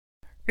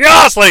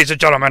Yes, ladies and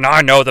gentlemen,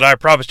 I know that I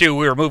promised you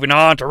we were moving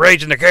on to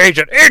Rage in the Cage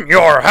and In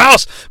Your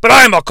House, but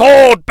I am a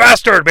cold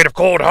bastard made of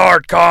cold,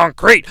 hard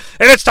concrete,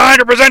 and it's time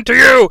to present to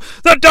you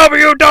the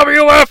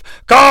WWF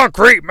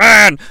Concrete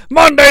Man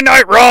Monday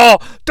Night Raw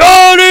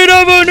Dawning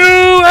of a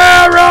New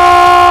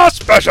Era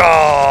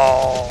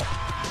Special!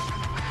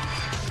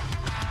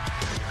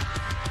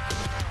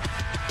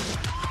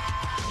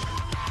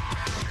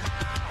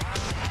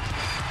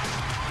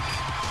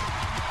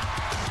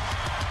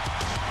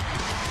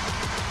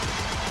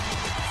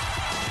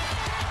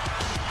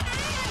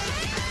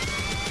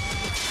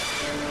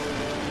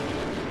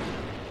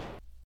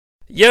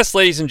 Yes,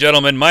 ladies and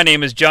gentlemen, my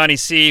name is Jonnie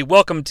Sea.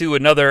 Welcome to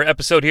another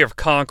episode here of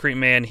Concrete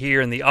Man here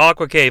in the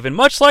Aqua Cave. And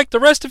much like the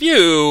rest of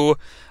you,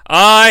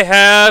 I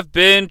have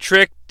been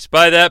tricked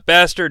by that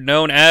bastard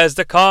known as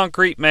the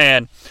Concrete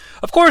Man.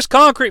 Of course,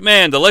 Concrete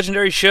Man, the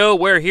legendary show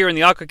where here in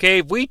the Aqua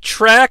Cave we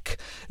track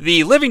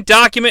the living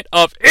document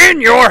of In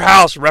Your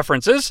House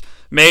references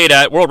made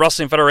at World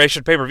Wrestling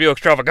Federation pay-per-view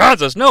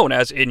extravaganzas known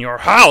as In Your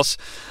House.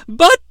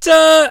 But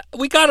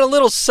we got a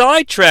little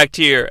sidetracked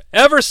here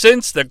ever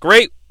since the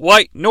Great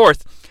White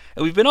North,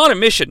 and we've been on a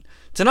mission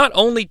to not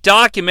only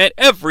document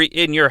every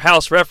In Your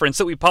House reference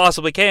that we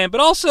possibly can, but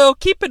also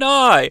keep an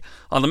eye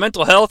on the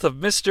mental health of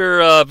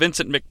Mr.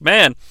 Vincent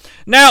McMahon.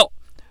 Now,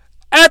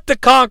 at the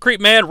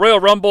Concrete Man Royal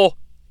Rumble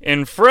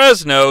in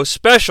Fresno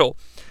special,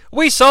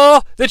 we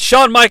saw that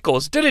Shawn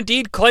Michaels did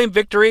indeed claim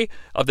victory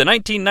of the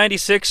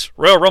 1996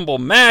 Royal Rumble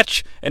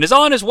match and is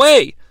on his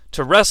way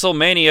to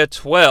WrestleMania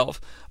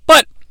 12.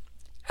 But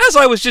as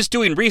I was just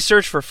doing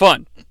research for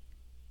fun,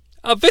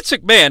 Vince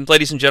McMahon,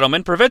 ladies and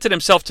gentlemen, presented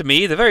himself to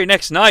me the very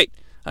next night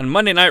on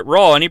Monday Night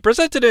Raw, and he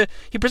presented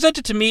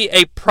to me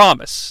a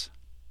promise.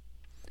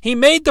 He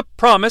made the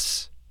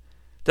promise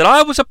that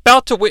I was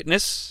about to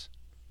witness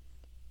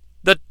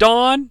the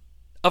dawn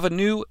of a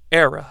new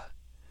era.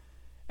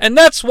 And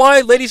that's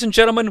why, ladies and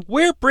gentlemen,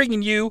 we're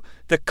bringing you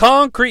the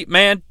Concrete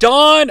Man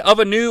Dawn of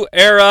a New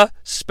Era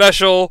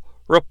special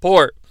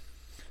report.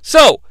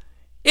 So,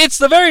 it's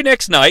the very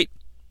next night.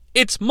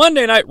 It's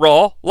Monday Night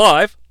Raw,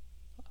 live.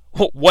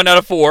 1 out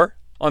of 4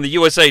 on the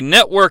USA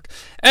Network.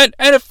 And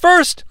at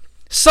first,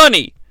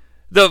 Sunny,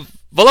 the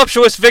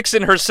voluptuous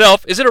vixen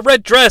herself, is in a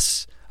red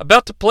dress,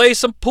 about to play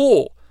some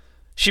pool.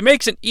 She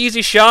makes an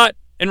easy shot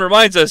and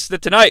reminds us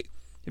that tonight,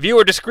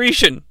 viewer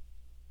discretion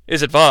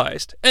is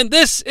advised. And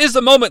this is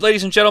the moment,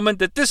 ladies and gentlemen,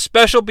 that this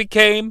special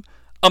became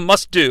a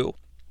must-do.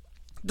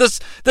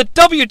 The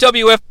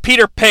WWF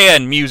Peter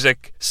Pan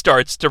music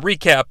starts to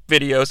recap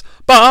videos.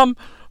 Bum,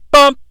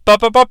 bum, ba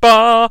ba ba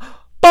ba,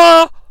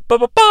 ba.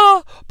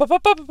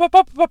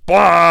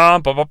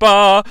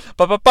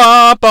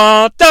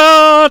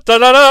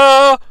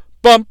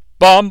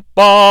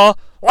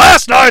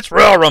 Last night's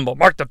Royal Rumble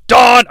marked the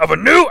dawn of a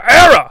new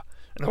era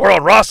in the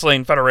World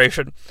Wrestling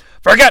Federation.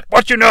 Forget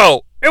what you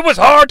know. It was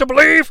hard to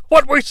believe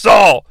what we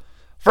saw.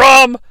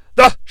 From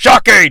the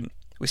shocking,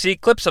 we see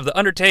clips of The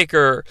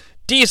Undertaker,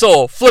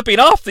 Diesel flipping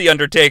off The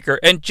Undertaker,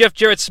 and Jeff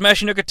Jarrett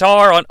smashing a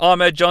guitar on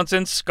Ahmed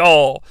Johnson's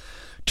skull,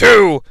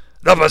 to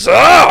the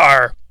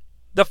bizarre,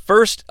 the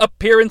first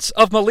appearance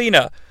of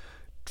Melina.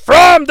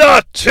 From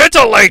the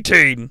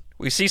titillating,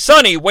 we see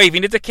Sunny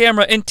waving at the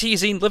camera and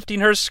teasing, lifting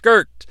her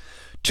skirt,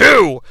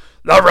 to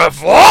the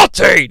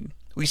revolting,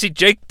 we see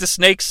Jake the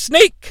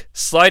Snake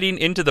sliding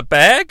into the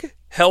bag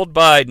held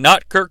by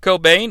not Kurt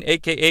Cobain,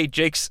 aka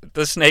Jake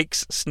the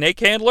Snake's snake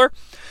handler.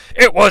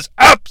 It was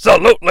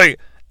absolutely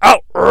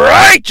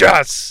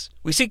outrageous.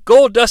 We see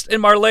Goldust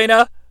and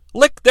Marlena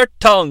lick their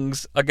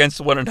tongues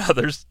against one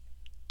another's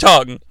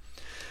tongue.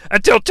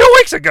 Until 2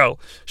 weeks ago,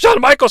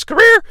 Shawn Michaels'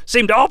 career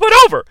seemed all but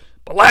over.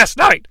 But last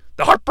night,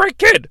 the Heartbreak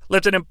Kid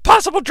lived an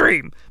impossible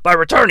dream by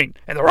returning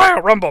in the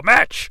Royal Rumble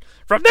match.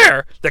 From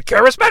there, the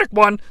charismatic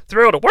one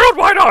thrilled a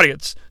worldwide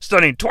audience,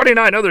 stunning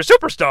 29 other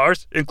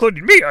superstars,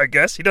 including me, I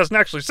guess. He doesn't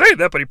actually say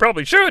that, but he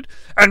probably should,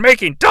 and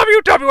making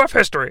WWF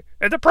history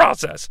in the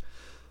process.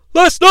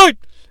 Last night,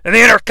 in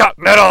the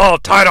Intercontinental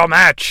title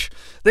match,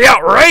 the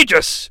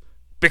outrageous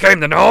became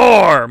the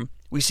norm.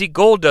 We see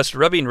Goldust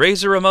rubbing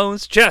Razor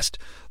Ramon's chest.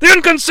 The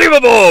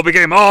inconceivable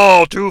became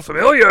all too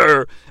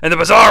familiar, and the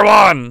bizarre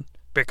one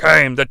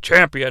became the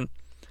champion.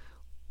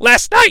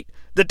 Last night,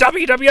 the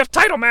WWF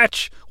title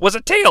match was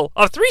a tale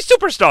of 3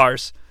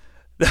 superstars.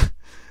 The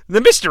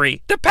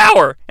mystery, the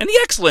power, and the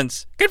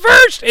excellence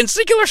converged in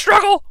singular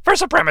struggle for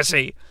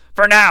supremacy.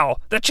 For now,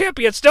 the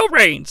champion still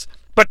reigns,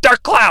 but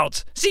dark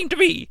clouds seem to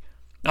be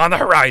on the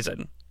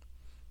horizon.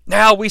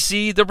 Now we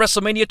see the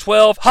WrestleMania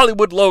 12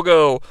 Hollywood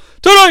logo.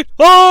 Tonight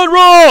on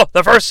Raw,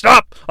 the first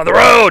stop on the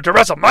road to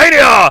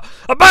WrestleMania,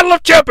 a battle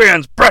of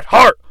champions. Bret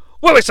Hart,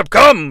 will he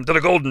succumb to the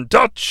Golden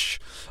Touch?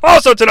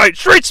 Also tonight,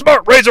 Street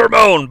Smart Razor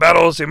Ramon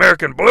battles the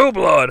American Blue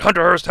Blood,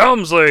 Hunter Hearst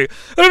Helmsley,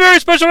 in a very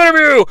special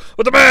interview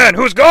with the man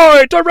who's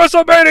going to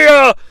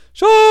WrestleMania,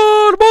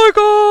 Shawn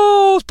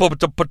Michaels. goes. Put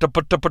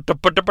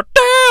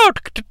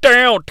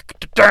down,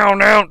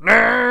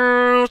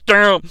 and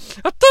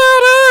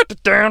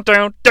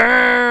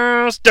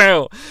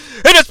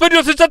it's been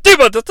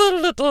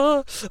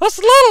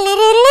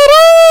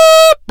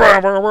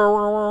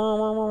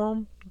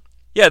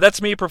yeah,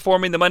 that's me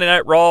performing the Monday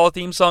Night Raw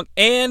theme song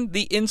and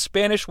the in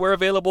Spanish where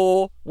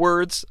available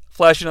words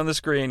flashing on the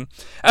screen.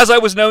 As I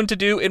was known to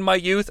do in my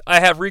youth, I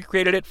have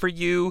recreated it for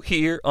you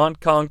here on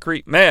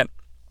Concrete Man.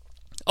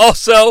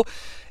 Also,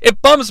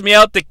 it bums me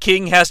out that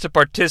King has to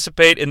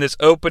participate in this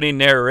opening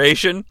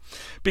narration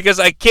because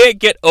I can't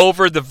get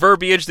over the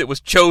verbiage that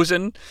was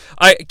chosen.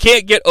 I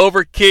can't get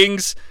over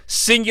King's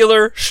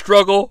singular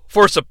struggle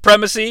for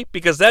supremacy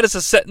because that is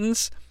a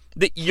sentence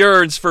that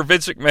yearns for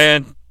Vince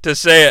McMahon to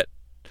say it.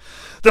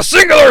 The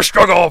singular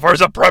struggle for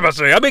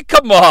supremacy. I mean,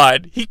 come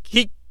on.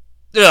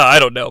 I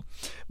don't know.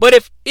 But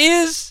if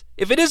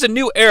it is a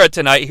new era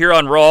tonight here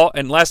on Raw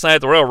and last night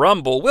at the Royal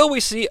Rumble, will we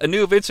see a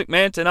new Vince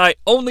McMahon tonight?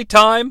 Only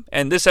time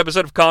and this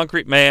episode of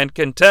Concrete Man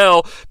can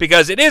tell,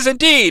 because it is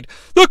indeed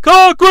the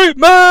Concrete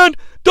Man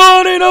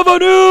dawning of a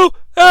new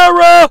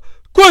era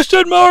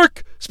question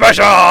mark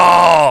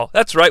special.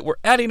 That's right, we're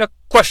adding a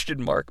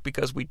question mark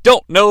because we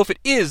don't know if it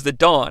is the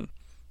dawn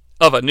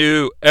of a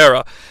new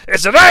era.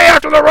 It's the day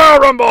after the Royal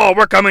Rumble.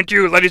 We're coming to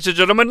you, ladies and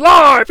gentlemen,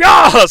 live.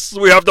 Yes,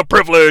 we have the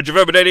privilege of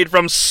emanating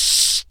from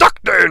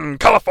Stockton,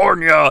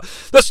 California,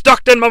 the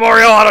Stockton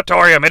Memorial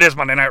Auditorium. It is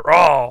Monday Night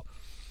Raw.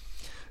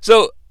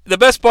 So the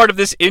best part of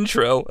this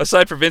intro,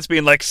 aside from Vince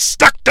being like,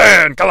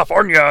 Stockton,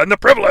 California, and the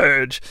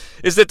privilege,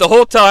 is that the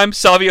whole time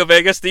Savio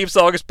Vega's theme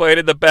song is playing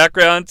in the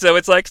background, so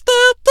it's like,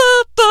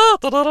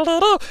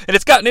 and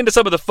it's gotten into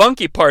some of the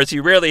funky parts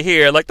you rarely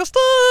hear, like the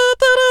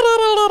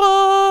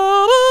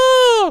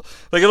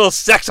like a little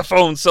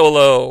saxophone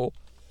solo.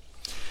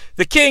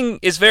 The King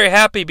is very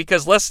happy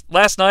because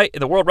last night in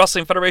the World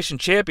Wrestling Federation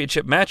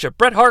Championship matchup,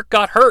 Bret Hart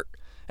got hurt,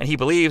 and he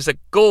believes that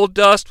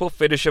Goldust will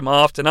finish him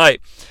off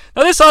tonight.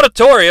 Now, this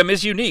auditorium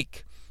is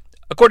unique.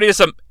 According to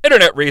some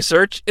internet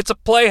research, it's a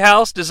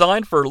playhouse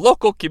designed for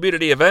local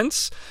community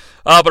events.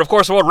 But, of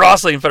course, the World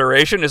Wrestling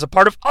Federation is a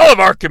part of all of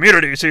our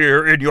communities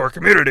here in your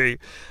community.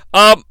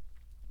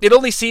 It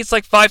only seats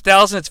like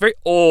 5,000. It's very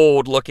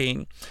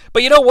old-looking.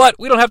 But you know what?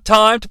 We don't have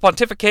time to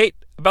pontificate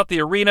about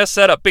the arena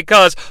setup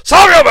because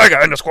Savio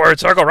Vega in the squared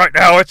circle right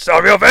now. It's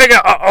Savio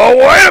Vega.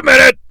 Wait a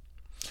minute.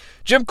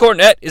 Jim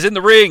Cornette is in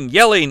the ring,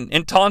 yelling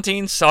and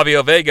taunting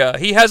Savio Vega.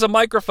 He has a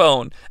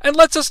microphone and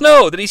lets us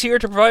know that he's here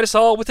to provide us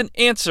all with an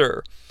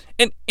answer.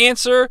 An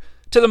answer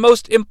to the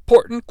most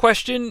important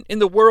question in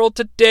the world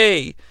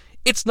today.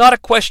 It's not a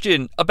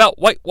question about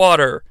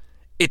Whitewater.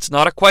 It's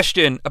not a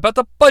question about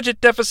the budget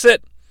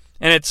deficit.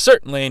 And it's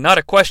certainly not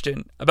a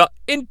question about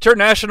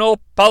international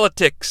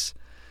politics.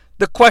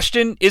 The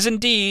question is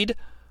indeed,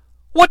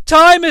 what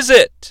time is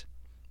it?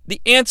 The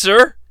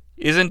answer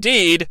is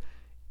indeed,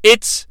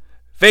 it's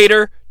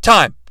Vader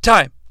time.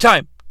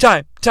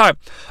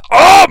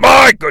 Oh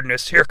my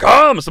goodness, here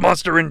comes the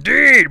monster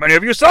indeed. Many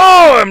of you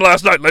saw him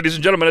last night, ladies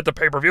and gentlemen, at the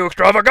pay-per-view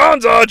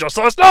extravaganza just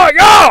last night.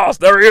 Yes,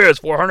 there he is,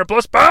 400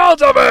 plus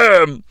pounds of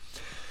him.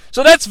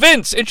 So that's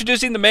Vince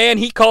introducing the man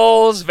he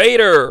calls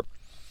Vader.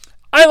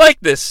 I like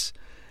this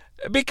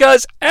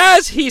because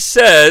as he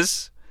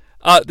says,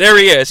 there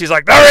he is. He's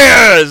like,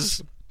 there he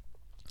is.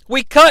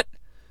 We cut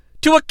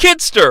to a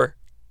kidster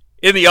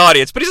in the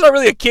audience, but he's not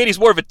really a kid, he's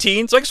more of a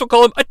teen, so I guess we'll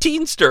call him a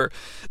teenster.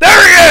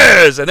 There he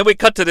is! And then we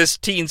cut to this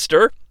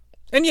teenster,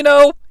 and you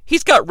know,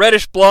 he's got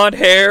reddish blonde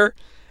hair,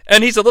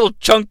 and he's a little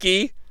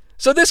chunky,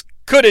 so this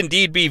could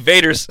indeed be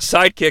Vader's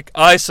sidekick,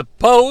 I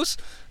suppose,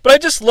 but I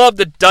just love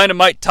the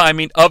dynamite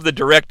timing of the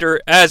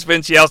director as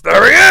Vince yells,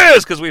 there he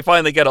is! Because we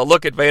finally get a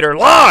look at Vader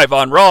live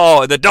on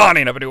Raw in the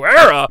dawning of a new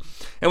era,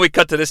 and we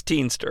cut to this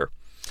teenster.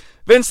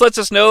 Vince lets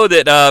us know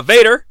that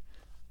Vader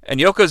and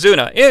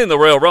Yokozuna in the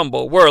Royal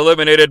Rumble were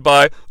eliminated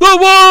by the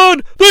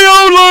one, the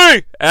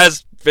only,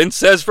 as Vince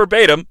says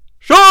verbatim,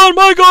 Shawn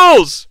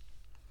Michaels.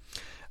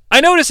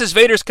 I notice as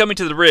Vader's coming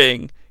to the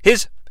ring,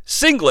 his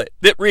singlet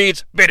that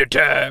reads Vader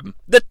Time.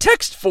 The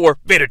text for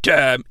Vader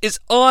Time is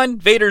on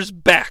Vader's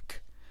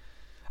back.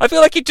 I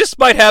feel like he just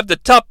might have the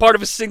top part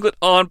of his singlet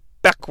on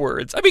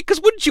backwards. I mean, because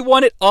wouldn't you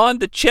want it on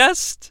the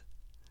chest?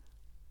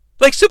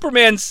 Like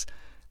Superman's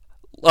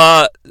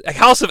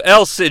House of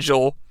L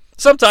sigil.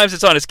 Sometimes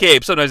it's on his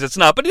cape, sometimes it's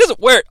not, but he doesn't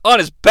wear it on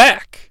his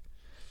back.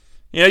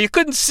 You know, you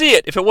couldn't see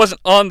it if it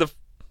wasn't on the...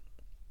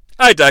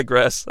 I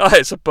digress,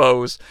 I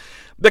suppose.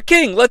 The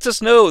King lets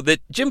us know that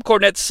Jim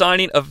Cornette's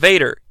signing of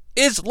Vader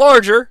is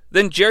larger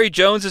than Jerry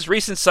Jones'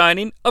 recent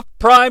signing of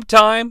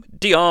primetime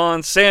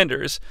Deion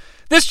Sanders.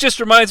 This just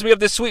reminds me of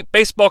this sweet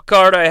baseball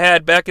card I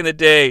had back in the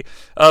day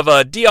of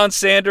Deion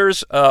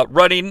Sanders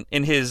running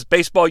in his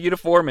baseball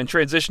uniform and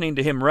transitioning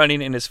to him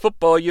running in his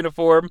football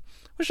uniform.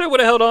 Wish I would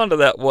have held on to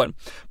that one.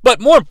 But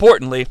more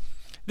importantly,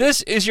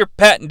 this is your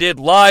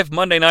patented live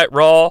Monday Night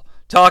Raw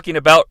talking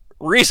about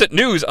recent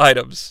news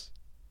items.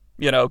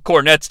 You know,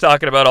 Cornette's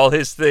talking about all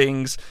his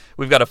things.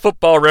 We've got a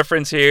football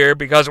reference here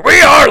because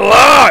we are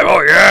live.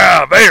 Oh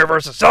yeah, Vader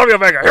versus Savio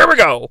Vega. Here we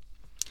go.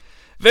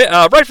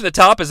 Right from the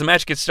top, as the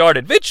match gets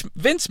started,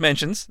 Vince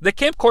mentions that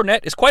Camp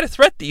Cornette is quite a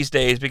threat these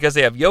days because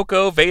they have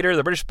Yoko, Vader,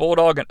 the British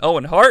Bulldog, and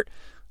Owen Hart.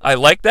 I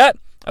like that.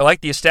 I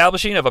like the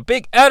establishing of a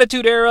big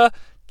Attitude Era,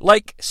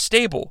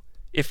 stable,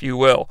 if you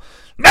will.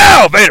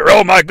 Now, Vader,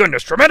 oh my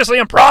goodness, tremendously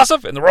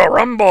impressive in the Royal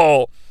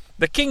Rumble.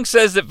 The King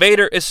says that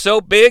Vader is so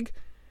big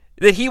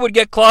that he would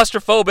get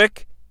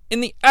claustrophobic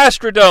in the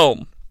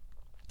Astrodome.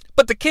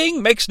 But the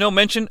King makes no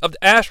mention of the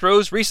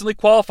Astros recently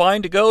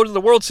qualifying to go to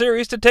the World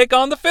Series to take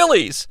on the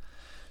Phillies.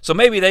 So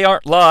maybe they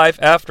aren't live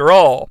after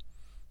all.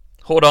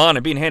 Hold on,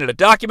 I'm being handed a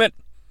document.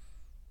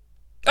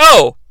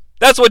 Oh,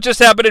 that's what just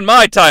happened in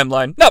my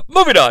timeline. No,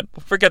 moving on.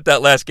 Forget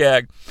that last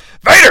gag.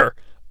 Vader,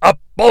 a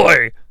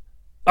bully,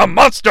 a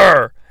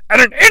monster,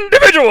 and an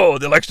individual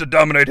that likes to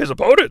dominate his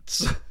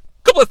opponents.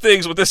 Couple of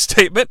things with this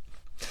statement.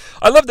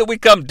 I love that we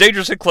come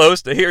dangerously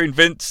close to hearing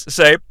Vince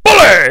say,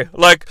 bully!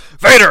 Like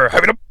Vader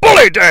having a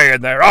bully day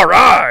in there,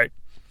 alright!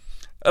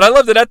 And I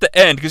love that at the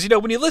end, because,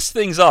 when you list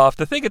things off,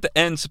 the thing at the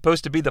end is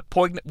supposed to be the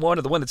poignant one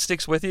or the one that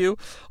sticks with you.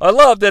 I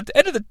love that at the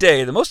end of the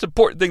day, the most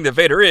important thing that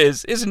Vader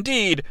is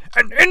indeed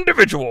an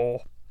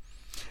individual.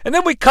 And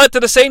then we cut to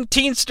the same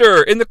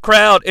teenster in the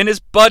crowd and his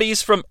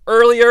buddies from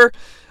earlier.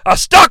 A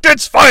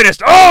Stockton's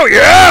finest! Oh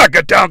yeah!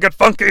 Get down, get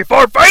funky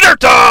for Vader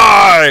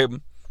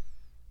time!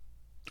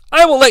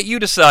 I will let you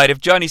decide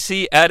if Jonnie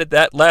Sea added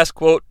that last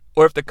quote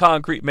or if the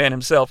Concrete Man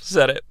himself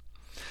said it.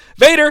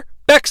 Vader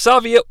backs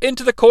Savio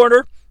into the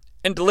corner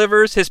and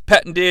delivers his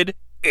patented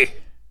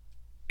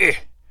Vader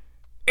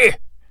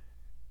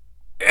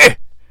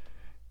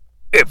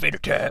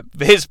time.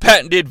 His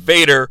patented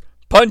Vader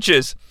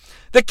punches.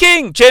 The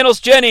King channels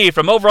Jenny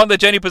from over on the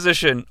Jenny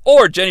position,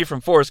 or Jenny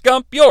from Forrest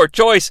Gump, your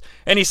choice,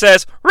 and he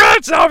says,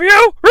 "Run,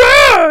 Savio,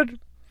 run!"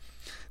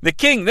 The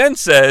King then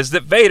says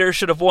that Vader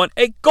should have won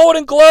a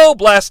Golden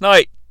Globe last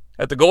night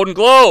at the Golden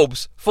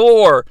Globes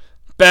for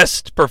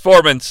Best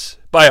Performance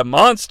by a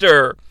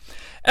Monster.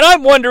 And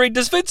I'm wondering,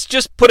 does Vince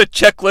just put a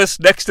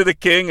checklist next to the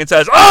King and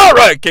says, all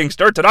right,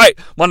 Kingster, tonight,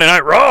 Monday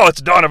Night Raw, it's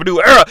the dawn of a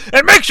new era,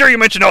 and make sure you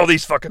mention all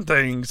these fucking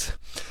things.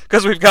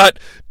 Because we've got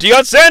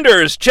Deion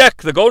Sanders, check.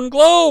 The Golden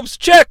Globes,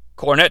 check.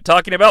 Cornette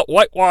talking about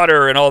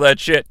Whitewater and all that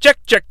shit. Check,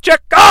 check,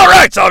 check. All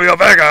right, Savio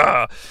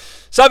Vega.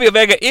 Savio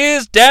Vega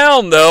is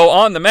down, though,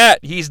 on the mat.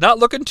 He's not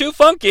looking too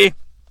funky.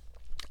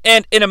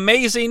 And an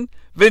amazing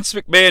Vince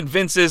McMahon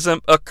Vinceism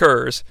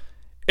occurs.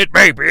 It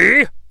may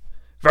be,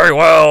 very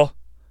well,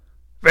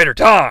 Vader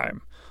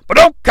time. But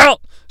don't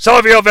count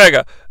Savio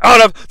Vega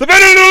out of the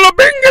Vader.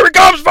 Bing, here he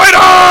comes,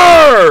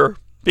 Vader!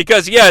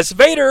 Because, yes,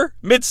 Vader,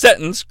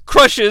 mid-sentence,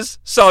 crushes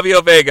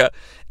Savio Vega.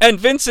 And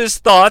Vince's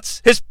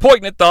thoughts, his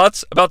poignant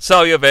thoughts about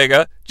Savio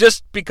Vega,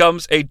 just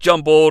becomes a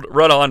jumbled,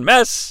 run-on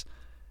mess.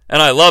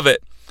 And I love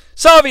it.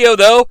 Savio,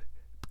 though,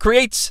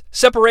 creates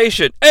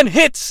separation and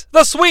hits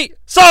the sweet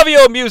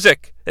Savio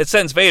music that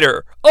sends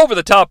Vader over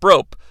the top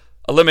rope,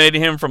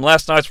 eliminating him from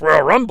last night's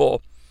Royal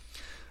Rumble.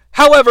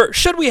 However,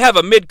 should we have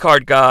a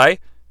mid-card guy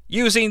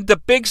using the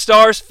Big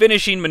Star's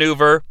finishing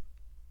maneuver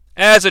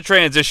as a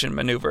transition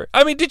maneuver?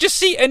 I mean, did you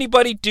see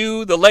anybody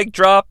do the leg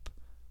drop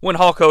when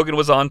Hulk Hogan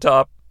was on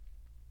top?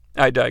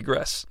 I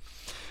digress.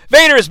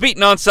 Vader is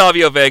beating on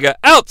Savio Vega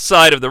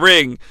outside of the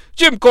ring.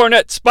 Jim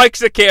Cornette spikes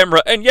the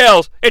camera and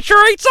yells, "It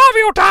sure ain't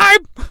Savio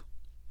time!"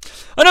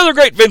 Another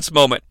great Vince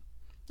moment,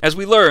 as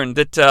we learn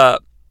that,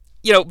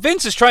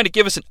 Vince is trying to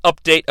give us an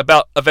update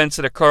about events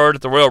that occurred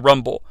at the Royal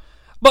Rumble.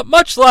 But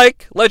much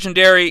like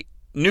legendary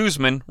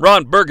newsman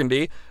Ron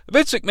Burgundy,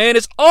 Vince McMahon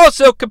is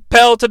also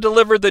compelled to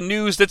deliver the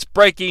news that's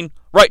breaking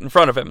right in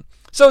front of him.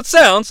 So it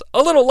sounds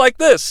a little like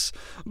this.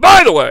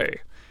 By the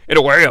way, in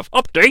a way of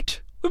update,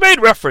 we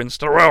made reference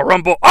to the Royal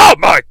Rumble. Oh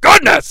my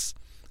goodness!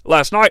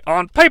 Last night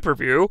on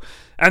pay-per-view,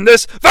 and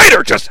this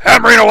Vader just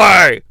hammering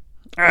away.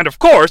 And of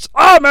course,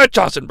 Ahmed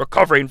Johnson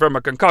recovering from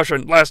a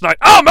concussion last night.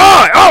 Oh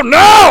my! Oh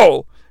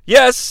no!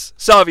 Yes,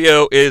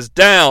 Savio is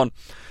down.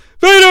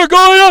 Vader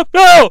going up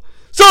now!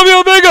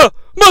 Savio Vega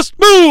must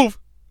move!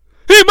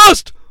 He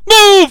must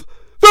move!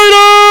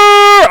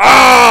 Vader!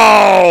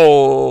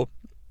 Oh!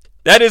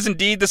 That is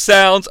indeed the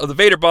sounds of the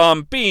Vader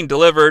bomb being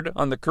delivered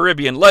on the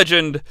Caribbean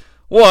legend.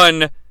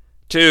 1,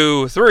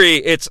 2, 3,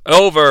 it's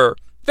over.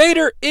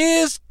 Vader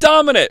is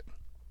dominant.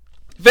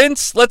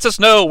 Vince lets us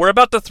know we're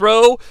about to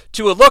throw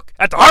to a look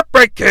at the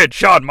Heartbreak Kid,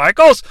 Shawn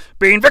Michaels,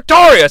 being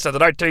victorious at the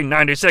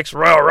 1996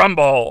 Royal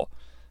Rumble.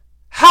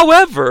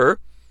 However,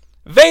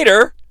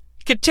 Vader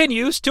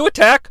continues to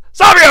attack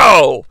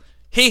Savio.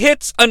 He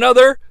hits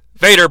another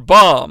Vader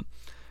bomb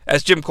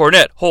as Jim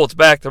Cornette holds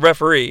back the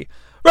referee.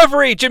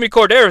 Referee Jimmy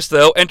Corderas,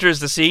 though,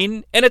 enters the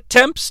scene and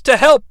attempts to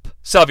help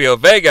Savio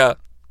Vega.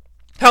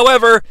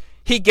 However,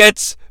 he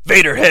gets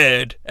Vader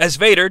head as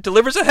Vader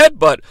delivers a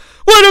headbutt.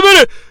 Wait a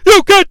minute!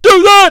 You can't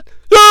do that!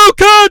 You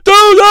can't do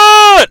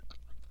that!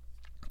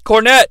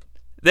 Cornette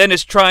then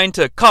is trying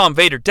to calm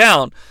Vader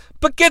down,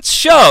 but gets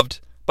shoved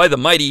by the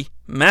mighty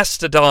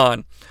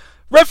Mastodon.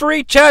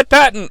 Referee Chad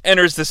Patton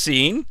enters the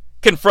scene,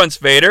 confronts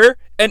Vader,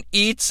 and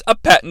eats a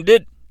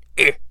patented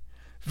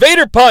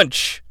Vader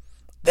punch.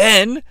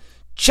 Then,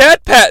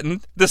 Chad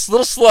Patton, this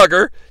little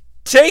slugger,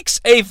 takes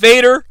a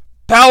Vader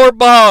power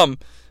bomb.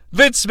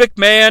 Vince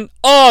McMahon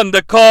on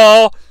the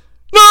call.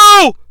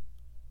 No!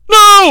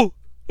 No!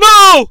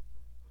 No!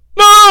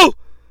 No!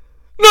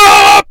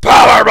 No!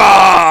 Power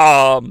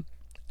bomb!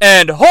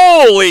 And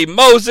holy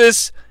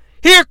Moses,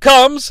 here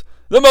comes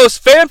the most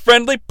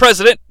fan-friendly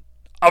president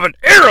of an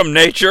Aram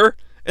nature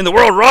in the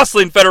World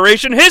Wrestling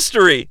Federation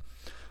history.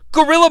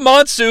 Gorrila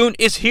Monsson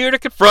is here to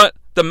confront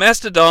the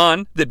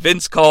mastodon that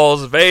Vince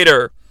calls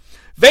Vader.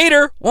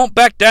 Vader won't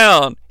back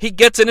down. He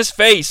gets in his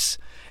face.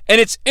 And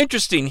it's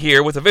interesting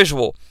here with a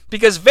visual,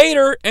 because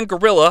Vader and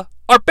Gorrila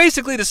are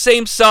basically the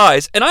same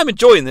size, and I'm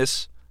enjoying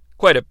this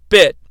quite a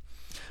bit.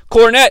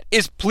 Cornette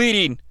is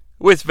pleading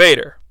with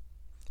Vader.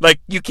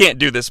 Like, you can't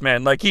do this,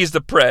 man. Like, he's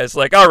the prez.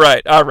 Like, all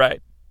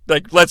right.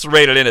 Like, let's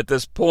rate it in at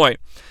this point.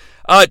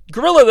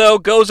 Gorrila, though,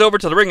 goes over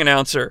to the ring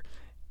announcer,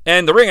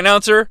 and the ring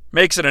announcer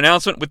makes an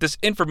announcement with this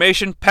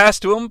information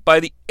passed to him by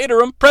the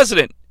interim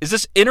president. Is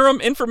this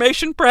interim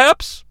information,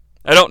 perhaps?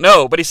 I don't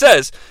know, but he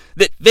says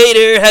that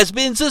Vader has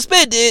been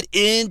suspended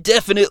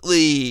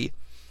indefinitely.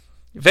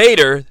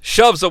 Vader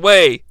shoves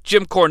away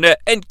Jim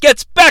Cornette and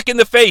gets back in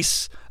the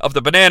face of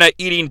the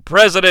banana-eating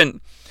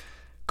president.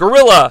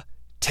 Gorrila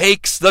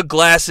takes the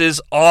glasses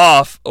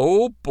off.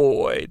 Oh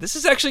boy, this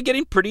is actually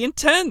getting pretty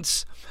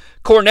intense.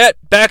 Cornette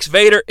backs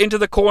Vader into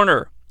the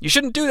corner. You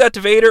shouldn't do that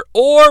to Vader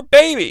or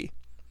baby.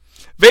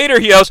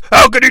 Vader yells,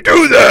 "How could he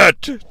do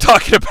that?"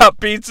 Talking about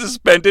being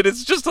suspended.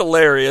 It's just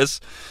hilarious.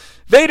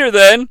 Vader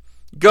then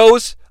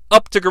goes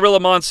up to Gorrila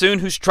Monsson,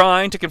 who's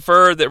trying to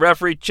confer that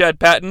referee Chad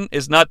Patton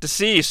is not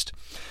deceased.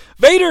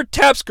 Vader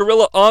taps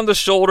Gorrila on the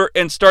shoulder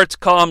and starts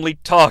calmly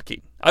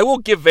talking. I will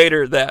give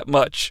Vader that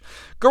much.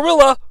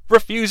 Gorrila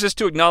refuses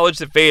to acknowledge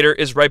that Vader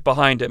is right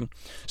behind him.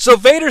 So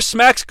Vader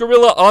smacks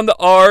Gorrila on the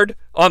arm,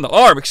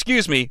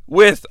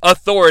 with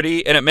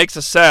authority, and it makes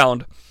a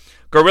sound.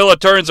 Gorrila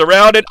turns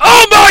around and,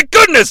 oh my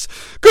goodness!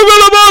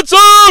 Gorrila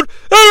Monsson,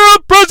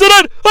 interim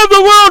president of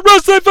the World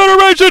Wrestling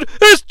Federation,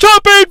 is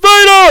chopping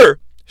Vader!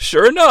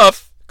 Sure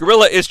enough,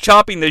 Gorrila is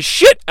chopping the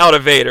shit out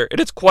of Vader, and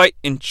it's quite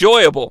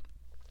enjoyable.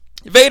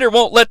 Vader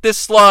won't let this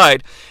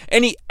slide,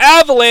 and he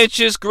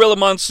avalanches Gorrila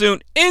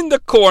Monsson in the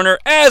corner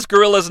as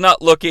Gorilla's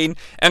not looking,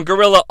 and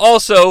Gorrila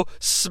also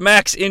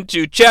smacks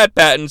into Chad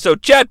Patton, so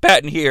Chad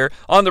Patton here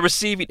on the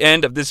receiving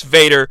end of this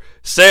Vader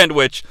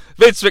sandwich.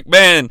 Vince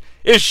McMahon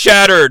is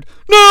shattered.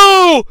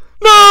 No!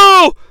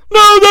 No!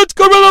 No, that's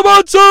Gorrila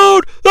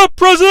Monsson, the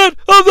president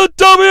of the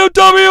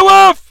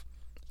WWF!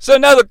 So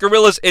now that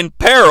Gorilla's in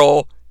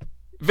peril,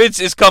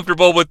 Vince is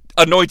comfortable with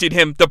anointing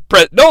him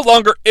no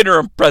longer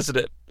interim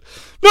president.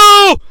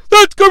 No!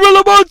 That's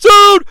Gorrila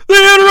Monsson, the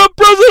interim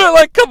president!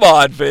 Like, come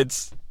on,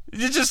 Vince.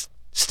 You just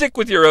stick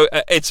with your...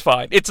 it's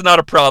fine. It's not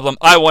a problem.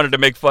 I wanted to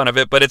make fun of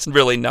it, but it's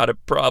really not a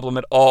problem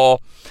at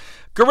all.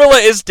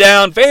 Gorrila is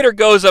down. Vader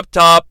goes up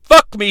top.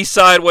 Fuck me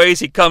sideways.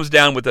 He comes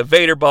down with a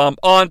Vader bomb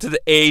onto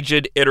the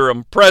aged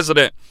interim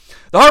president.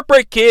 The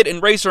Heartbreak Kid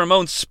and Razor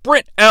Ramon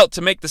sprint out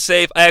to make the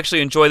save. I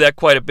actually enjoy that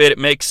quite a bit. It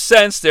makes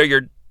sense. They're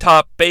your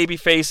top baby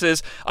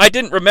faces. I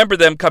didn't remember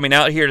them coming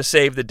out here to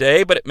save the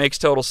day, but it makes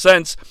total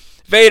sense.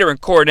 Vader and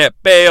Cornette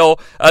bail.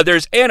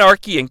 There's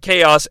anarchy and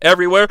chaos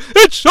everywhere.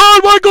 It's Shawn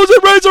Michaels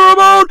and Razor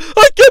Ramon!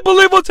 I can't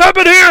believe what's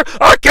happened here!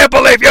 I can't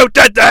believe you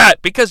did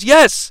that! Because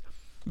yes,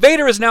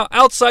 Vader is now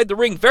outside the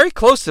ring, very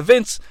close to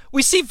Vince.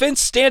 We see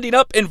Vince standing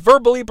up and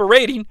verbally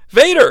berating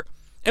Vader.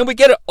 And we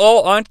get it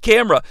all on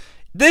camera.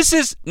 This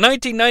is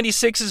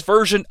 1996's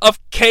version of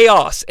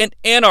chaos and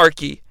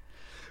anarchy.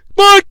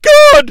 My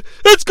God!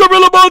 It's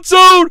Gorrila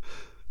Monsson!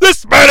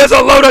 This man is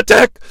a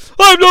lunatic!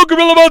 I've known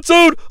Gorrila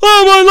Monsson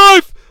all my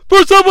life!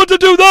 For someone to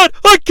do that,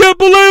 I can't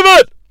believe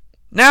it!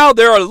 Now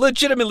there are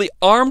legitimately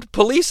armed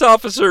police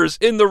officers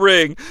in the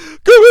ring.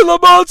 Gorrila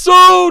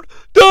Monsson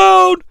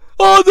down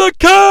on the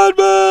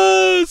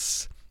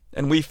canvas!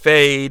 And we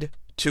fade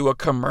to a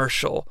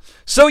commercial.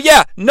 So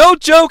yeah, no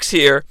jokes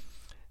here.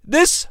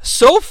 This,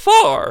 so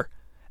far,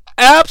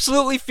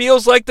 absolutely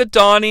feels like the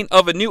dawning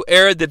of a new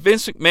era that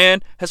Vince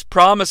McMahon has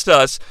promised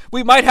us.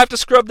 We might have to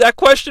scrub that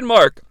question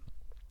mark.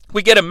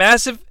 We get a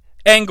massive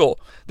angle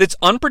that's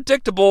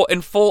unpredictable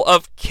and full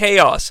of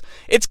chaos.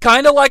 It's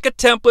kind of like a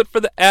template for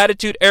the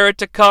Attitude Era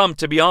to come,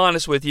 to be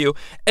honest with you.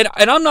 And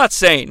I'm not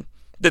saying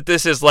that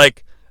this is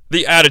like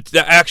the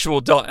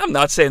actual dawn. I'm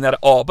not saying that at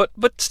all.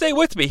 But stay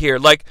with me here.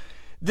 Like,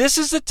 this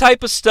is the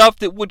type of stuff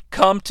that would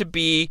come to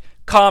be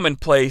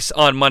commonplace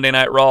on Monday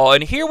Night Raw.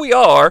 And here we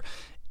are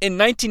in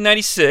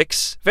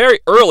 1996, very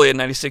early in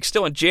 96,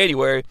 still in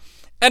January.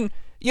 And,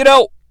 you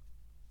know,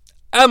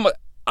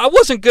 I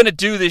wasn't going to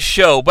do this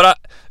show, but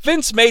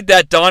Vince made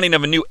that dawning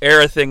of a new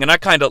era thing, and I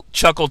kind of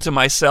chuckled to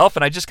myself,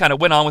 and I just kind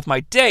of went on with my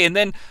day. And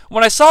then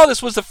when I saw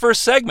this was the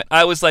first segment,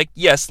 I was like,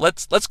 yes,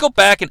 let's go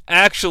back and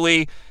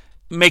actually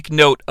make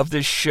note of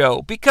this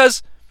show,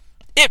 because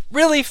it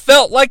really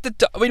felt like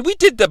we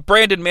did the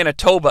Brandon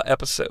Manitoba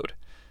episode.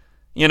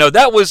 You know,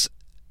 that was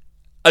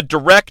a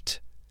direct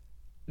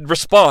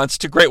response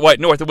to Great White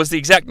North. It was the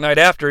exact night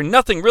after, and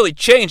nothing really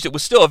changed. It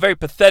was still a very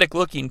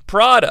pathetic-looking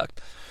product.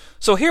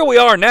 So here we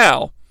are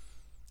now,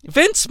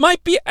 Vince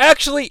might be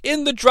actually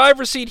in the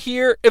driver's seat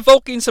here,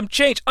 evoking some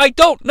change. I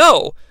don't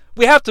know.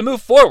 We have to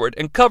move forward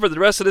and cover the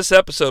rest of this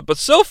episode, but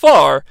so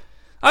far,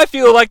 I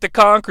feel like the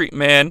Concrete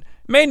Man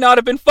may not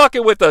have been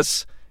fucking with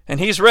us, and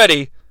he's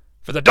ready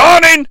for the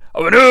dawning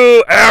of a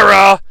new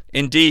era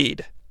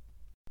indeed.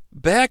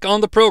 Back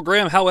on the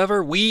program,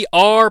 however, we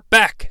are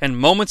back, and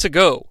moments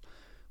ago,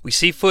 we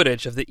see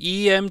footage of the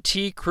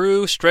EMT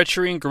crew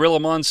stretchering Gorrila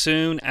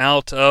Monsson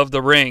out of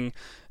the ring.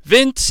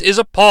 Vince is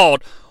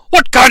appalled.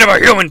 What kind of a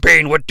human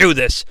being would do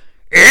this?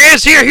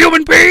 Is he a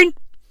human being?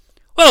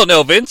 Well,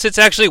 no, Vince, it's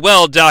actually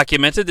well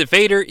documented that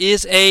Vader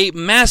is a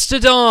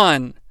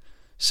mastodon.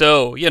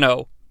 So,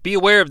 be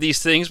aware of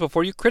these things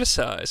before you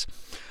criticize.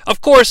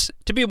 Of course,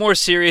 to be more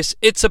serious,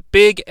 it's a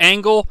big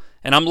angle,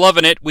 and I'm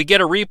loving it. We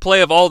get a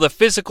replay of all the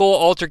physical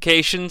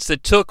altercations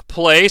that took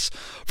place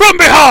from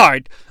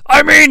behind.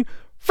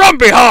 From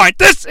behind.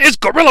 This is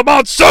Gorrila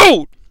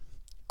Monsson.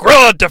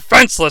 Gorrila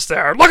defenseless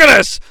there. Look at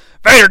this.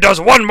 Vader does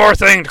one more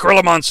thing to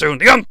Gorrila Monsson.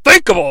 The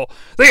unthinkable.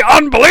 The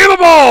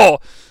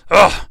unbelievable.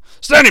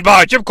 Standing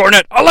by, Jim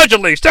Cornette,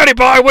 allegedly standing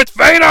by with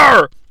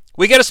Vader.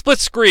 We get a split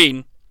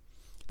screen.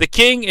 The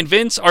King and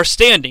Vince are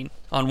standing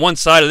on one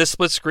side of this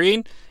split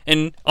screen,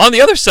 and on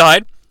the other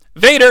side,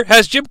 Vader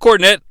has Jim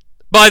Cornette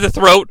by the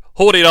throat,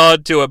 holding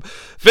on to him.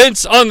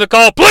 Vince on the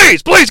call,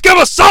 please give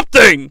us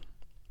something!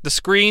 The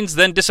screens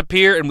then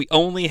disappear, and we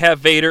only have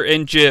Vader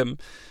and Jim.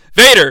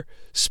 Vader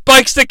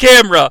spikes the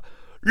camera.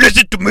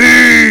 Listen to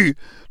me!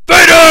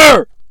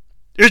 Vader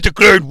is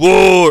declaring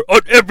war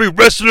on every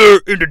wrestler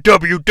in the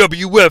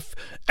WWF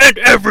and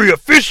every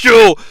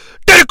official.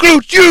 That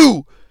includes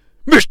you,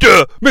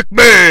 Mr.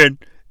 McMahon,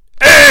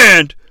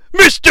 and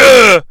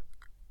Mr.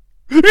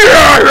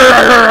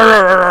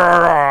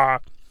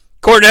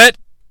 Cornette,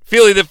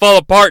 feeling it fall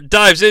apart,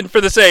 dives in for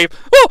the save.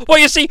 Oh, well,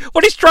 you see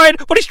what he's trying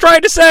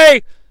to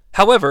say.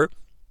 However,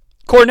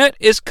 Cornette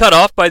is cut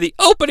off by the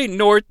opening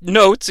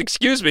notes,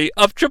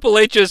 of Triple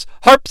H's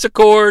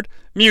harpsichord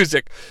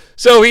music.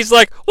 So he's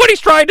like, what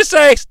he's trying to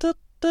say.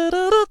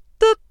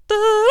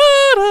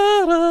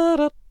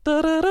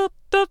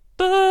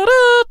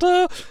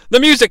 The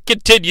music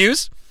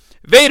continues.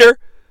 Vader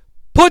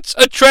puts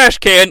a trash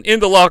can in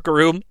the locker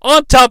room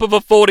on top of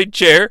a folding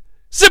chair,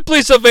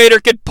 simply so Vader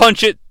can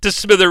punch it to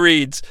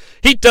smithereens.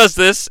 He does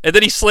this, and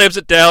then he slams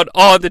it down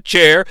on the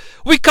chair.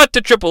 We cut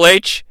to Triple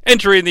H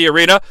entering the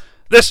arena.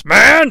 This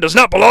man does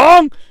not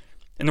belong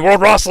in the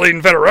World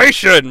Wrestling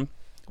Federation.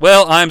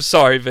 Well, I'm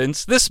sorry,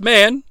 Vince. This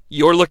man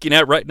you're looking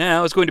at right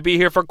now is going to be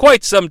here for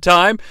quite some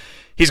time.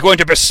 He's going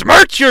to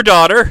besmirch your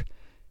daughter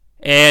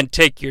and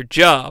take your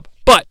job.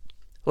 But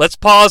let's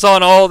pause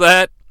on all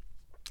that.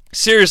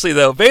 Seriously,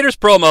 though, Vader's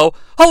promo,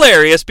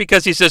 hilarious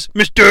because he says,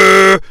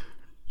 Mr.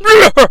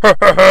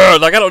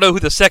 Like, I don't know who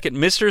the second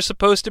Mr. is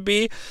supposed to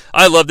be.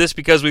 I love this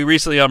because we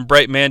recently on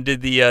Brightman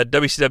did the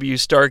WCW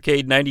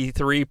Starrcade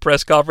 93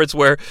 press conference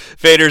where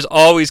Vader's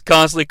always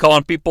constantly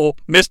calling people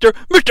Mr.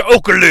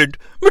 Okerlund,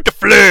 Mr.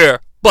 Flair.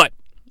 But,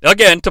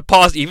 again, to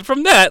pause even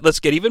from that, let's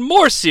get even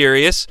more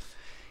serious.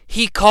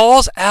 He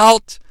calls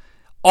out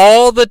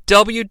all the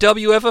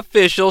WWF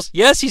officials.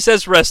 Yes, he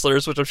says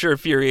wrestlers, which I'm sure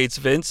infuriates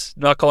Vince,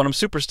 not calling them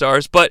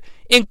superstars, but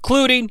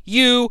including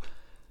you,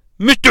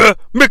 Mr.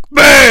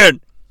 McMahon.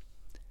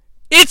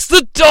 It's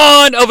the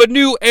dawn of a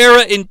new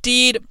era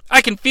indeed. I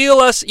can feel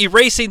us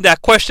erasing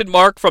that question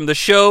mark from the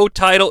show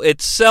title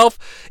itself.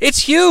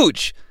 It's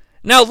huge.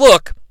 Now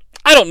look,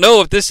 I don't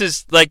know if this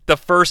is like the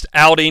first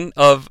outing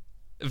of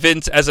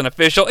Vince as an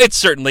official. It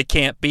certainly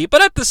can't be.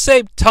 But at the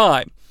same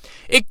time,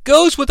 it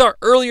goes with our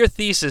earlier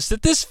thesis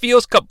that this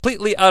feels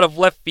completely out of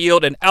left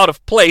field and out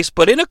of place,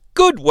 but in a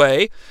good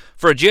way,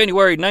 for a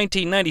January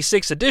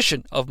 1996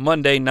 edition of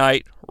Monday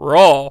Night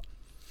Raw.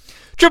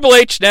 Triple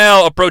H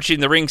now approaching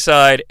the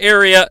ringside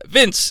area.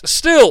 Vince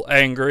still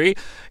angry.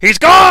 He's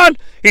gone!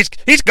 He's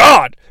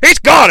gone! He's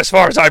gone as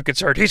far as I'm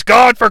concerned. He's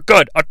gone for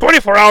good. A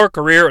 24-hour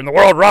career in the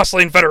World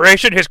Wrestling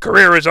Federation. His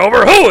career is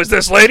over. Who is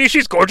this lady?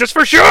 She's gorgeous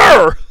for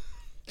sure!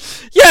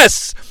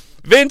 Yes!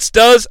 Vince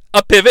does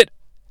a pivot,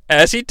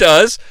 as he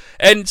does,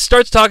 and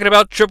starts talking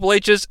about Triple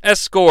H's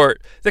escort.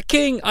 The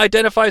King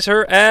identifies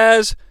her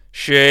as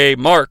Shae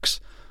Marks.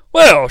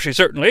 Well, she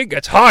certainly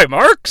gets high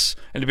marks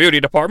in the beauty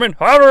department.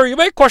 However, you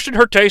may question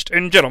her taste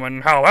in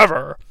gentlemen,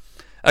 however.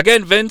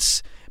 Again,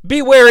 Vince,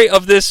 be wary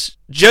of this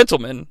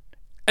gentleman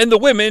and the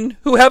women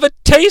who have a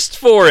taste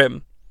for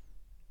him,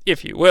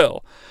 if you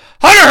will.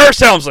 Hunter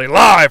Hearst Helmsley,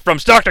 live from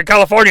Stockton,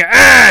 California,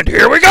 and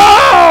here we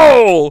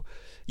go!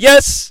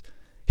 Yes,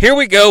 here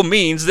we go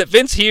means that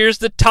Vince hears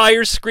the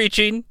tires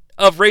screeching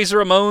of Razor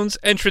Ramon's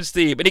entrance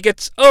theme, and he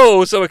gets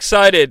so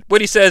excited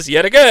when he says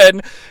yet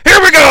again, here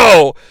we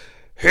go!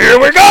 Here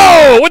we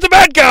go with the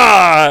bad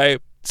guy.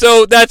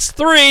 So that's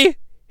 3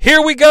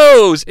 here we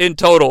goes in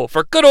total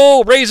for good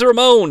old Razor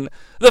Ramon,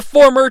 the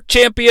former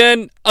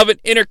champion of an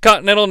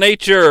intercontinental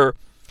nature.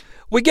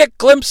 We get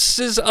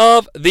glimpses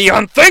of the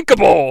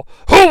unthinkable.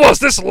 Who was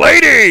this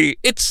lady?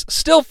 It's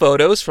still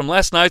photos from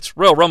last night's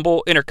Royal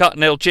Rumble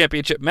Intercontinental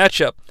Championship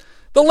matchup.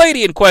 The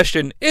lady in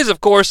question is, of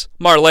course,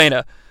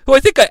 Marlena. who I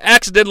think I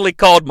accidentally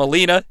called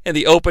Melina in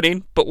the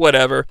opening, but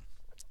whatever.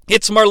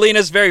 It's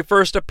Marlena's very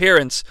first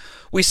appearance.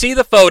 We see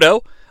the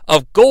photo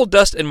of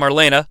Goldust and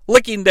Marlena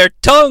licking their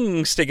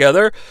tongues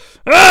together.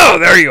 Oh,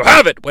 there you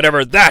have it,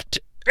 whatever that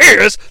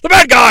is. The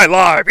Bad Guy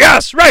live,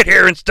 yes, right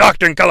here in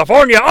Stockton,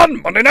 California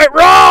on Monday Night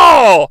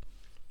Raw.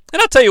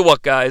 And I'll tell you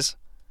what, guys.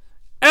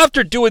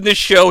 After doing this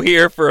show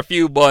here for a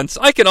few months,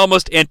 I can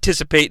almost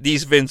anticipate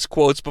these Vince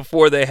quotes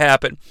before they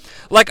happen.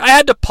 Like, I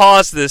had to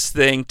pause this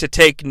thing to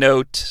take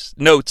notes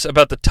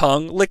about the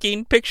tongue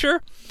licking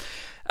picture.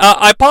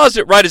 I paused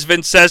it right as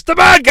Vince says, the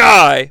Bad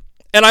Guy!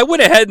 And I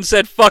went ahead and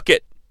said, fuck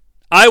it.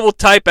 I will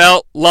type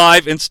out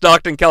live in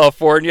Stockton,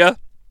 California.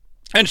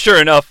 And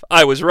sure enough,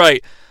 I was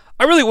right.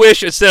 I really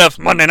wish instead of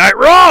Monday Night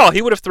Raw,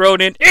 he would have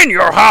thrown in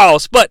your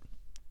house, but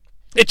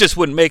it just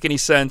wouldn't make any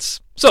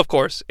sense. So, of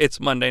course, it's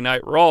Monday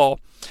Night Raw.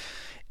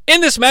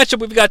 In this matchup,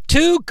 we've got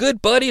two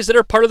good buddies that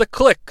are part of the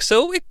clique,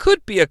 so it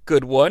could be a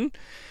good one.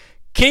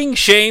 King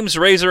shames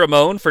Razor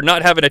Ramon for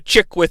not having a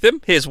chick with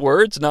him, his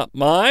words, not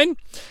mine.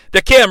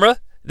 The camera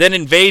then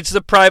invades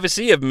the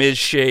privacy of Ms.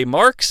 Shae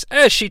Marks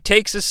as she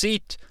takes a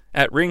seat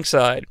at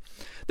ringside.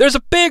 There's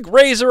a big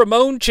Razor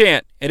Ramon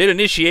chant, and it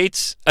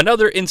initiates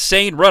another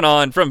insane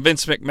run-on from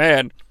Vince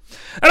McMahon.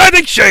 And I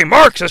think Shae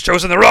Marks has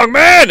chosen the wrong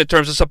man in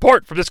terms of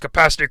support from this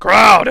capacity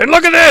crowd. And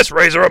look at this,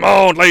 Razor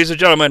Ramon, ladies and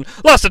gentlemen,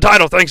 lost the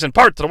title thanks in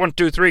part to the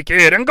 1-2-3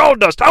 Kid and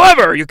Goldust.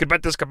 However, you can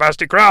bet this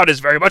capacity crowd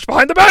is very much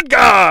behind the Bad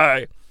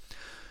Guy.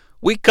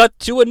 We cut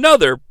to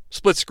another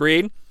split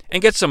screen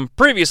and get some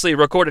previously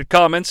recorded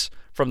comments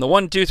from the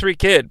 1-2-3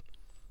 Kid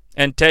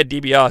and Ted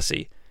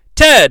DiBiase.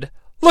 Ted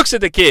looks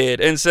at the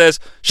Kid and says,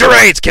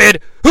 "Charades,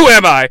 Kid! Who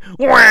am I?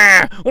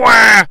 Wah,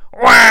 wah,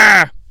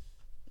 wah!"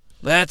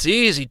 "That's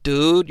easy,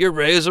 dude. You're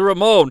Razor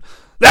Ramon."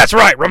 "That's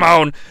right,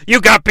 Ramon.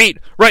 You got beat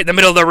right in the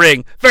middle of the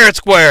ring, fair and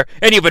square,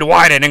 and you've been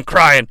whining and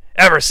crying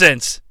ever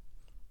since."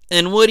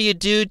 "And what do you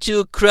do to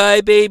a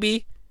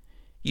crybaby?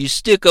 You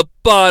stick a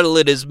bottle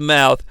in his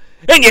mouth,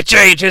 and you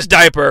change his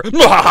diaper."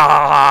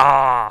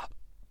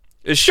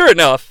 Sure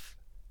enough,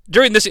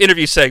 during this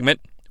interview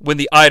segment, when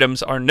the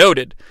items are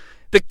noted,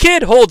 the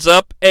Kid holds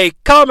up a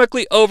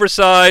comically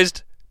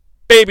oversized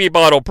baby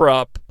bottle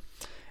prop.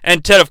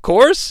 And Ted, of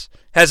course,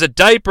 has a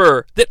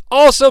diaper that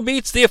also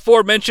meets the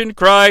aforementioned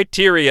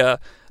criteria.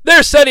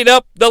 They're setting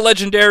up the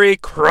legendary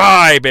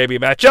Crybaby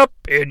matchup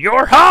in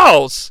your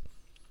house.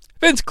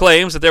 Vince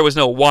claims that there was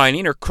no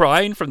whining or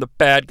crying from the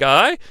Bad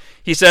Guy.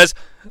 He says,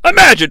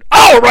 "Imagine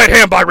our right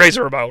hand by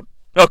Razor Ramon."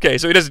 Okay,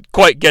 so he doesn't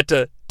quite get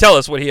to tell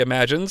us what he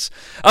imagines.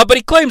 But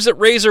he claims that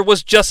Razor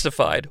was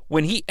justified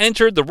when he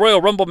entered the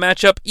Royal Rumble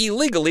matchup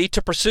illegally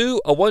to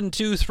pursue a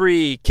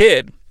 1-2-3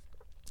 Kid.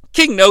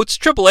 King notes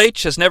Triple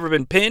H has never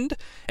been pinned,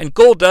 and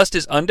Goldust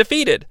is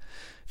undefeated.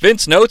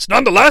 Vince notes,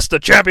 nonetheless, the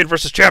champion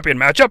versus champion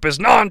matchup is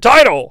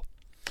non-title.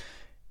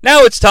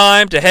 Now it's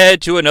time to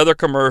head to another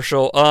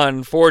commercial.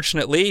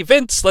 Unfortunately,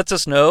 Vince lets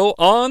us know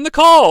on the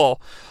call.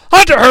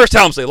 Hunter Hearst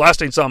Helmsley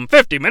lasting some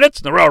 50 minutes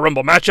in the Royal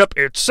Rumble matchup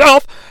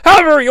itself.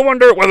 However, you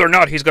wonder whether or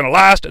not he's going to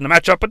last in the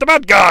matchup with the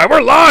Bad Guy.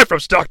 We're live from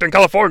Stockton,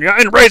 California,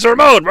 and Razor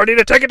Ramon ready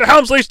to take it to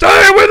Helmsley.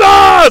 Stay with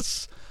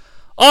us!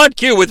 On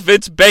cue with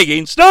Vince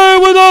begging, "Stay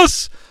with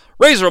us!"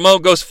 Razor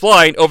Ramon goes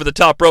flying over the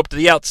top rope to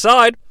the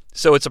outside,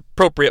 so it's an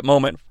appropriate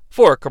moment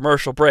for a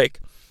commercial break.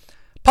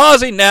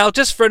 Pausing now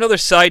just for another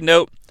side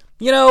note.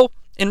 You know,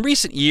 in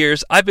recent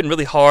years, I've been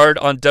really hard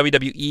on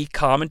WWE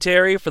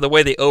commentary for the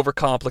way they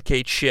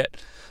overcomplicate shit.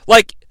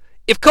 Like,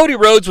 if Cody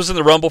Rhodes was in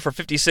the Rumble for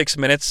 56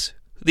 minutes,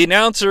 the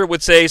announcer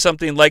would say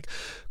something like,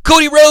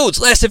 "Cody Rhodes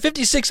lasted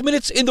 56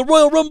 minutes in the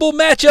Royal Rumble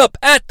matchup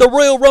at the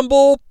Royal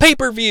Rumble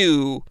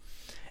pay-per-view."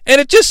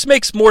 And it just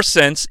makes more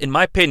sense, in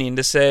my opinion,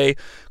 to say,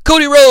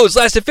 "Cody Rhodes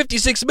lasted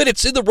 56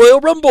 minutes in the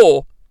Royal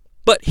Rumble."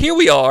 But here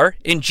we are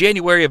in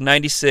January of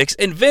 96,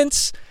 and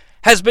Vince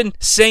has been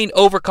saying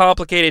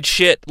overcomplicated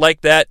shit like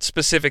that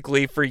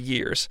specifically for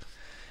years.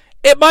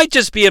 It might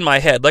just be in my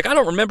head. Like, I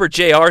don't remember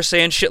JR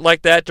saying shit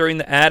like that during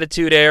the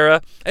Attitude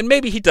Era, and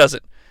maybe he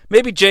doesn't.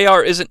 Maybe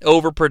JR isn't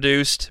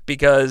overproduced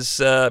because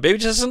maybe he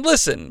just doesn't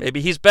listen.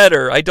 Maybe he's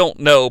better. I don't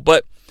know.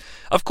 But,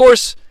 of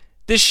course,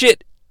 this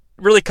shit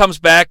really comes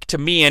back to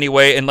me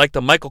anyway in like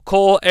the Michael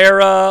Cole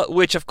era,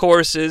 which of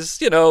course is,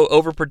 you know,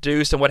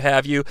 overproduced and what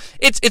have you.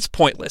 It's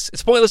pointless.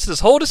 It's pointless to this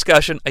whole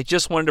discussion. I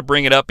just wanted to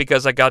bring it up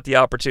because I got the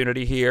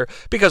opportunity here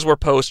because we're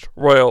post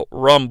Royal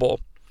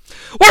Rumble.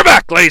 We're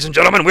back, ladies and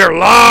gentlemen. We're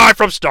live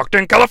from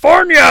Stockton,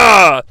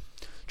 California.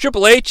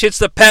 Triple H hits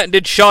the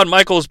patented Shawn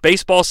Michaels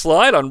baseball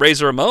slide on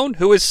Razor Ramon,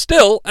 who is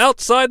still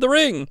outside the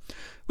ring.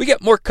 We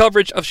get more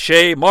coverage of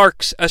Shae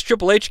Marks as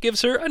Triple H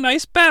gives her a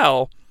nice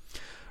bow.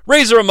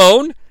 Razor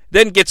Ramon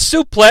then gets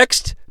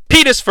suplexed,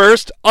 penis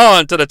first,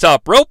 onto the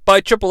top rope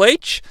by Triple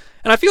H.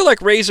 And I feel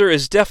like Razor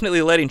is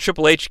definitely letting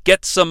Triple H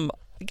get some,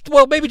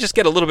 well, maybe just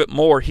get a little bit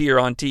more here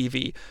on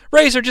TV.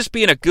 Razor just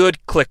being a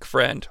good click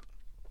friend.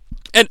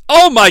 And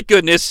oh my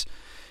goodness,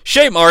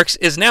 Shae Marks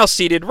is now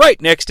seated right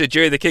next to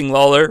Jerry the King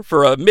Lawler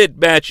for a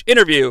mid-match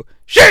interview.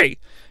 "Shae,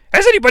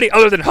 has anybody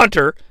other than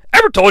Hunter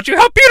ever told you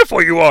how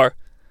beautiful you are?"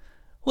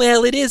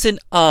 "Well, it is an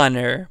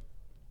honor."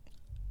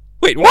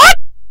 Wait, what?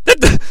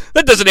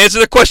 That doesn't answer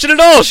the question at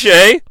all,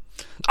 Shae.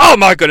 Oh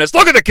my goodness,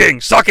 look at the king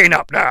sucking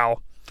up now.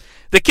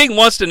 The king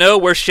wants to know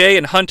where Shae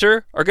and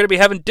Hunter are going to be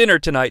having dinner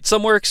tonight.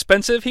 Somewhere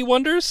expensive, he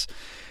wonders.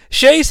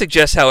 Shae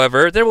suggests,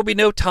 however, there will be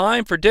no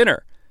time for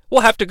dinner.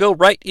 We'll have to go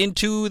right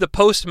into the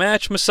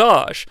post-match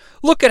massage.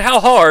 Look at how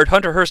hard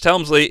Hunter Hearst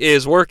Helmsley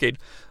is working.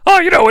 Oh,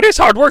 it is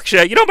hard work,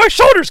 Shae. My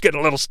shoulder's getting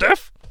a little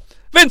stiff.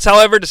 Vince,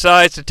 however,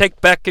 decides to take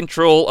back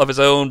control of his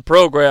own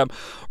program.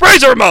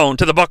 Razor Ramon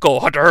to the buckle.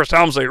 Hunter Hearst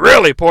Helmsley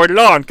really poured it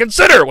on.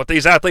 Consider what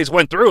these athletes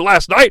went through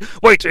last night.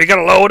 Wait till you get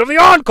a load of the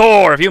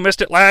encore. If you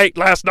missed it late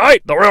last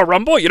night, the Royal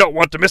Rumble, you don't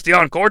want to miss the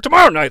encore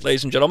tomorrow night,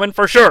 ladies and gentlemen,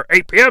 for sure.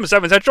 8 p.m.,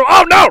 7 Central.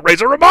 Oh no,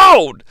 Razor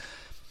Ramon!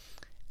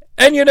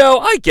 And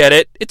I get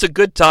it. It's a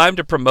good time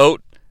to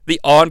promote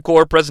the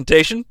encore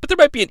presentation, but there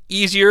might be an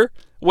easier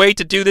way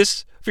to do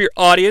this for your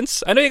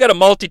audience. I know you got to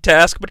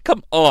multitask, but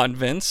come on,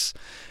 Vince.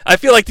 I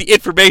feel like the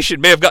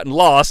information may have gotten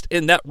lost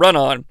in that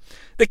run-on.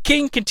 The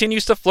king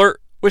continues to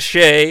flirt with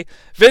Shae.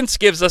 Vince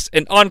gives us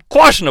an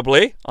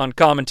unquestionably on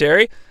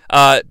commentary,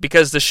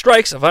 because the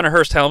strikes of Hunter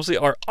Hearst Helmsley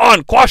are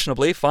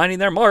unquestionably finding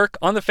their mark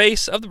on the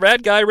face of the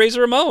rad guy,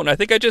 Razor Ramon. I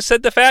think I just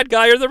said the fad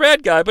guy or the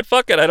rad guy, but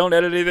fuck it, I don't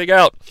edit anything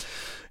out.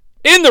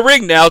 In the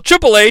ring now,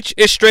 Triple H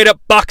is straight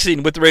up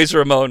boxing with Razor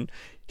Ramon.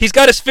 He's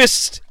got his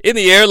fists in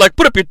the air like,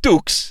 put up your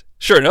dukes.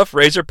 Sure enough,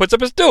 Razor puts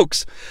up his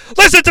dukes.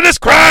 Listen to this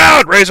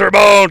crowd! Razor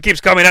Ramon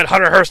keeps coming at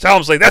Hunter Hearst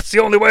Helmsley. That's the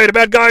only way the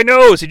bad guy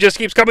knows. He just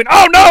keeps coming,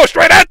 oh no,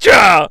 straight at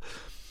ya!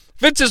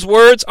 Vince's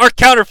words are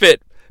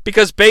counterfeit,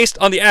 because based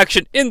on the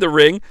action in the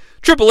ring,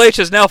 Triple H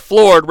has now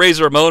floored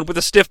Razor Ramon with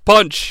a stiff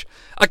punch.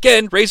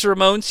 Again, Razor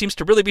Ramon seems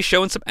to really be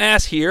showing some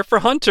ass here for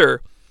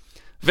Hunter.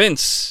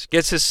 Vince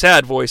gets his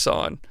sad voice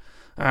on.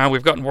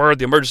 We've gotten word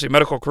the emergency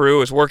medical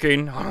crew is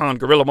working on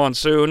Gorrila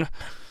Monsson.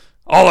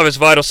 All of his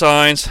vital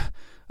signs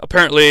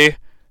apparently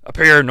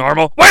appear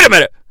normal. Wait a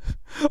minute!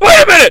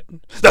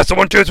 That's the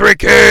 1, 2, 3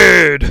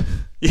 kid!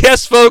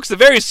 Yes, folks, the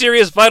very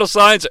serious vital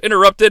signs are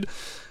interrupted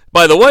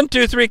by the 1,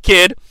 2, 3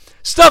 kid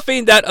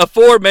stuffing that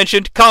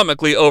aforementioned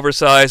comically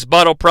oversized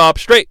bottle prop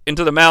straight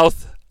into the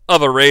mouth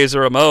of a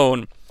Razor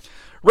Ramon.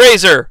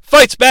 Razor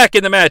fights back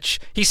in the match.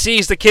 He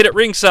sees the kid at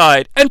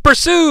ringside and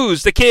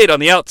pursues the kid on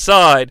the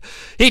outside.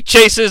 He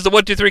chases the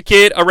 1, 2, 3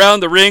 kid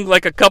around the ring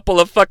like a couple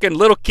of fucking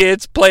little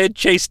kids playing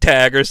chase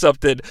tag or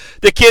something.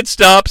 The kid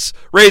stops.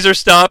 Razor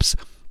stops.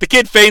 The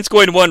kid feints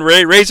going one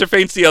way. Razor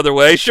feints the other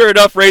way. Sure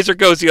enough, Razor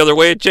goes the other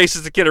way and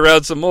chases the kid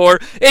around some more.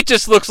 It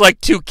just looks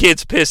like two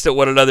kids pissed at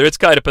one another. It's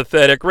kind of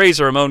pathetic.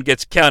 Razor Ramon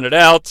gets counted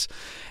out.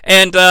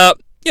 And,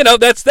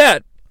 that's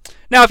that.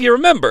 Now, if you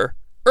remember,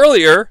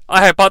 earlier,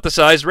 I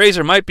hypothesized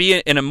Razor might be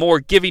in a more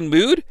giving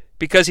mood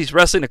because he's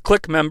wrestling a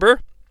Clique member.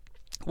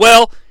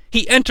 Well,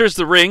 he enters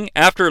the ring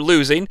after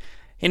losing,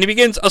 and he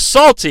begins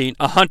assaulting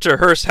a Hunter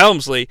Hearst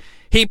Helmsley.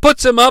 He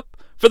puts him up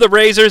for the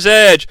Razor's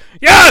Edge.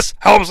 Yes,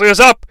 Helmsley is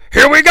up.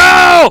 Here we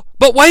go.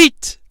 But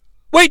wait,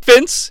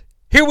 Vince.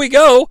 Here we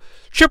go.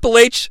 Triple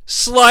H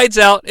slides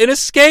out and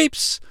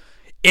escapes.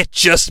 It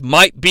just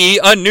might be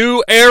a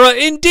new era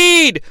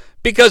indeed,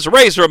 because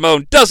Razor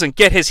Ramon doesn't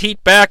get his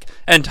heat back,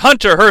 and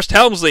Hunter Hearst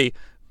Helmsley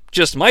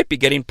just might be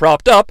getting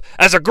propped up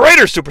as a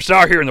greater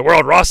superstar here in the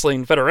World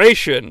Wrestling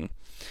Federation.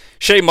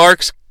 Shae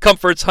Marks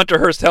comforts Hunter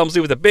Hearst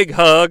Helmsley with a big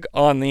hug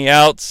on the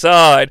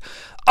outside.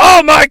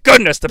 Oh my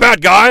goodness, the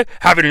bad guy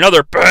having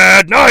another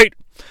bad night.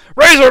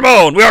 Razor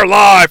Ramon, we are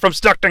live from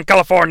Stockton,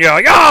 California.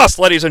 Yes,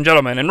 ladies and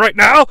gentlemen, and right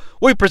now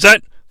we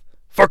present,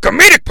 for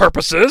comedic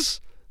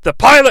purposes, the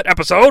pilot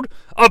episode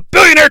of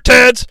Billionaire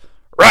Ted's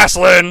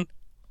Wrestling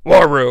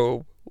War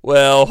Room.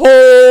 Well,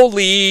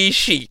 holy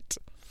shit.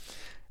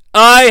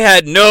 I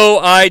had no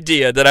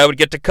idea that I would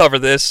get to cover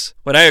this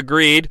when I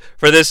agreed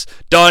for this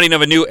dawning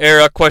of a new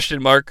era ?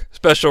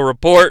 Special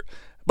report.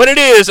 But it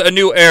is a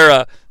new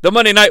era. The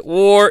Monday Night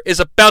War is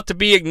about to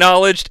be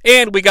acknowledged,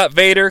 and we got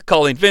Vader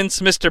calling Vince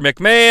Mr.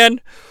 McMahon.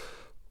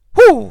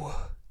 Whew.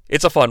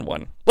 It's a fun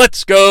one.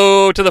 Let's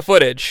go to the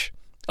footage.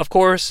 Of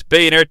course,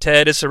 Billionaire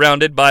Ted is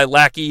surrounded by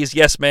lackeys,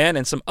 Yes Man,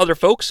 and some other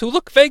folks who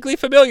look vaguely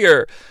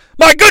familiar.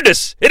 My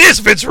goodness, it is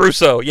Vince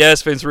Russo.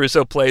 Yes, Vince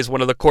Russo plays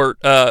one of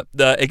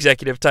the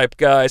executive type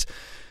guys.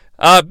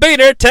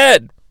 Billionaire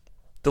Ted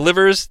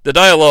delivers the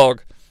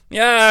dialogue.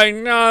 Yeah,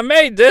 I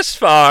made this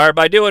far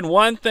by doing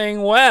one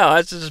thing well.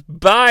 That's just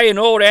buying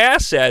old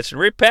assets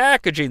and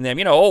repackaging them.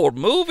 Old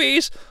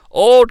movies,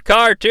 old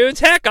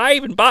cartoons. Heck, I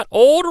even bought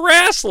old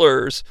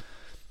wrestlers.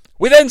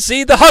 We then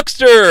see the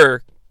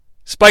huckster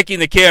spiking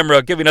the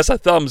camera, giving us a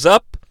thumbs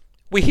up.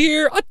 We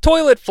hear a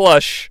toilet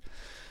flush.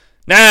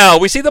 Now,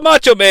 we see the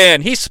Macho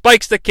Man. He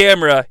spikes the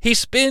camera. He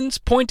spins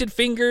pointed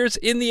fingers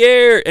in the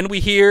air, and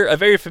we hear a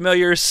very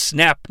familiar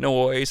snap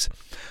noise.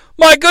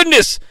 My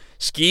goodness!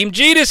 Scheme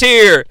Gene is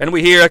here, and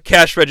we hear a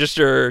cash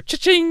register.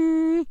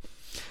 Cha-ching!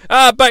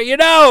 But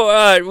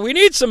we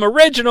need some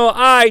original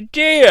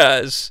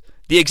ideas.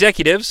 The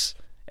executives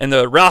and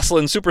the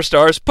wrestling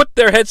superstars put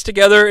their heads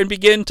together and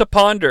begin to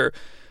ponder.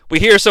 We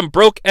hear some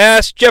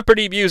broke-ass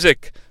Jeopardy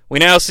music. We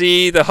now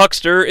see the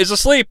huckster is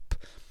asleep.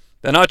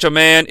 The Nacho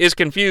Man is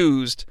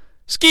confused.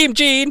 Scheme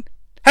Gene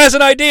has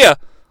an idea.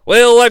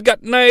 Well, I've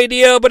got an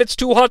idea, but it's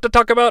too hot to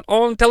talk about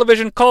on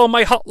television. Call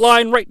my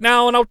hotline right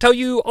now, and I'll tell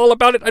you all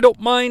about it. I don't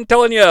mind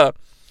telling you.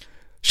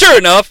 Sure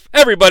enough,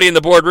 everybody in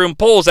the boardroom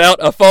pulls out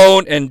a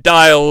phone and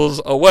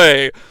dials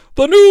away.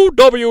 The new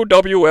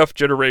WWF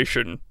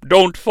generation.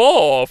 Don't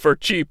fall for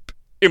cheap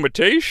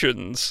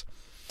imitations.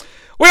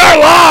 We are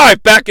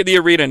live back in the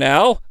arena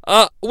now,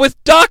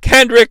 with Doc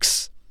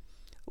Hendricks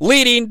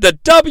leading the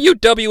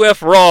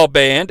WWF Raw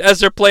band as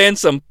they're playing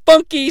some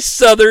funky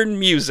southern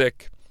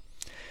music.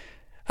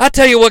 I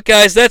tell you what,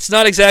 guys, that's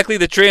not exactly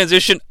the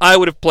transition I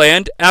would have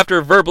planned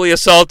after verbally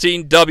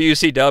assaulting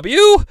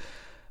WCW.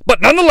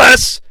 But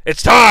nonetheless,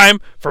 it's time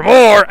for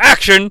more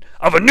action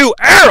of a new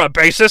era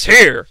basis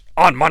here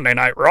on Monday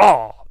Night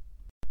Raw.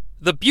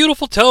 The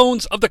beautiful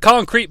tones of the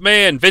Concrete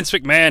Man, Vince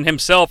McMahon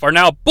himself, are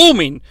now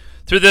booming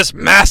through this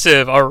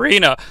massive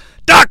arena.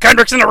 Doc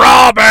Hendricks and the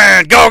Raw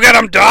band, go get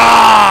him,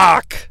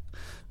 Doc!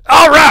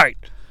 All right,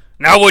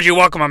 now would you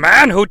welcome a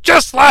man who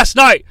just last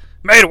night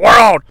made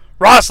World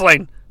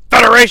Wrestling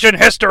Federation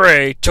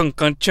history?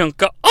 Chunka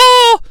chunka.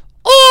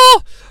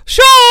 Oh,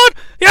 Sean!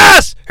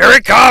 Yes, here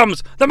he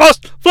comes, the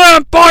most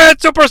flamboyant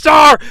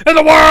superstar in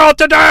the world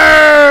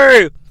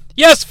today!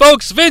 Yes,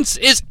 folks, Vince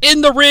is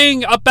in the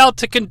ring about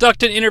to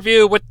conduct an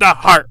interview with the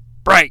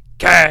Heartbreak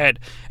Kid.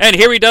 And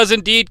here he does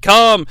indeed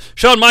come,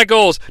 Shawn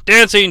Michaels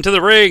dancing to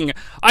the ring.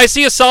 I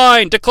see a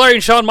sign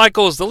declaring Shawn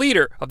Michaels the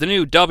leader of the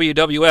new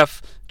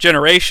WWF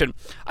generation.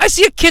 I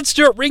see a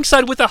kidster at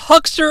ringside with a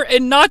Huckster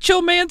and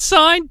Nacho Man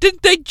sign.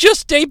 Didn't they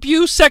just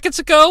debut seconds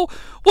ago?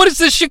 What is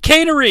this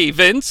chicanery,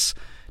 Vince?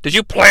 Did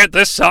you plant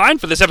this sign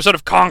for this episode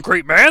of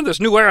Concrete Man, this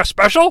new era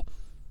special?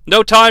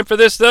 No time for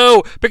this,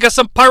 though, because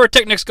some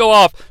pyrotechnics go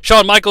off.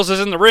 Shawn Michaels is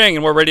in the ring,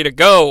 and we're ready to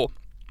go.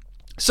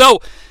 So,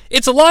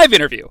 it's a live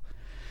interview.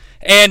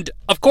 And,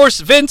 of course,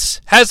 Vince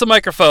has the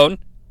microphone.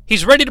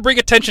 He's ready to bring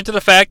attention to the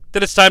fact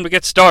that it's time to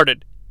get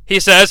started. He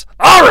says,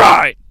 all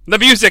right! The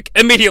music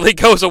immediately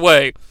goes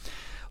away.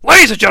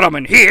 Ladies and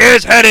gentlemen, he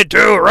is headed to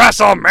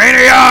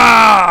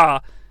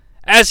WrestleMania!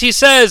 As he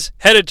says,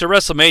 headed to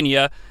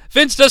WrestleMania,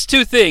 Vince does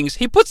two things.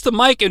 He puts the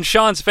mic in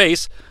Shawn's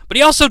face, but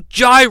he also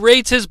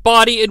gyrates his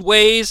body in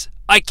ways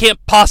I can't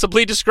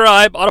possibly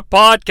describe on a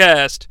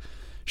podcast.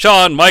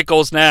 Shawn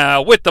Michaels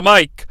now, with the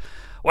mic.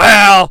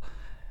 Well,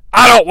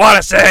 I don't want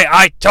to say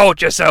I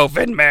told you so,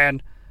 Vin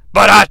Man,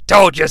 but I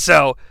told you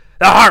so.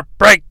 The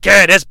Heartbreak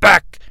Kid is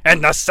back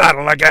in the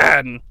saddle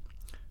again.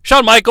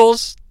 Shawn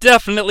Michaels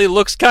definitely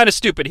looks kind of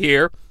stupid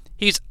here.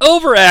 He's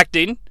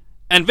overacting,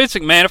 and Vince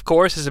McMahon, of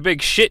course, has a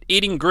big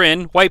shit-eating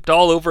grin wiped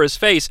all over his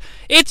face.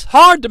 It's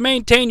hard to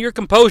maintain your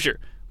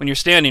composure when you're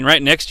standing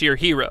right next to your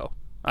hero,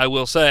 I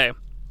will say.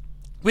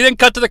 We then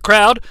cut to the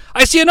crowd.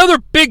 I see another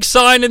big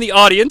sign in the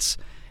audience.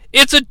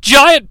 It's a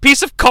giant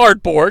piece of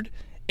cardboard,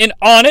 and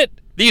on it,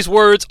 these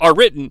words are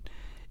written.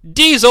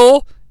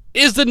 Diesel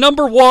is the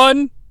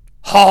 #1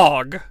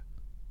 hog.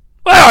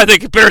 Well, I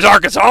think Peters,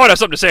 Arkansas would have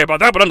something to say about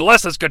that, but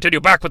nonetheless, let's continue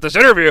back with this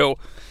interview.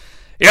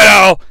 You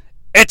know,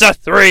 it's a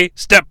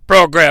 3-step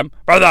program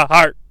for the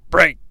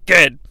Heartbreak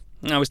Kid.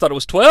 I always thought it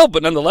was 12,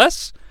 but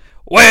nonetheless.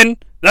 Win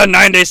the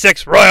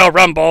 96 Royal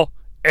Rumble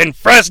in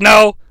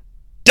Fresno.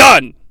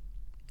 Done.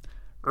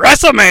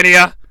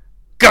 WrestleMania,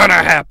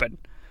 gonna happen.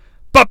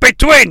 But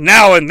between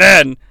now and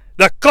then,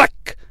 the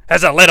Click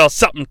has a little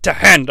something to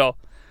handle.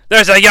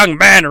 There's a young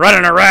man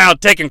running around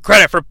taking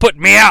credit for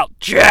putting me out,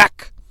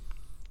 Jack.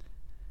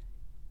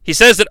 He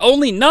says that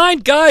only 9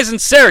 guys in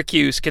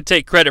Syracuse can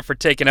take credit for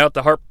taking out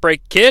the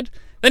Heartbreak Kid.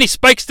 Then he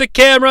spikes the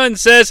camera and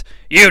says,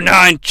 you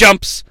 9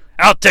 chumps,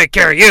 I'll take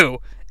care of you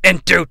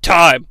in due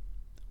time.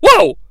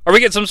 Whoa! Are we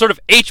getting some sort of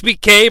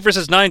HBK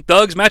versus 9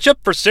 Thugs matchup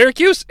for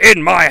Syracuse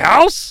in my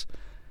house?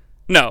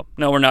 No,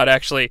 we're not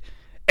actually.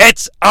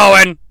 It's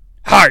Owen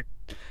Hart.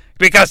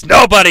 Because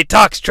nobody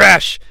talks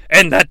trash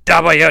in the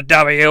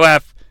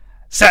WWF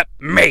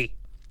except me.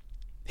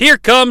 Here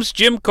comes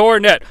Jim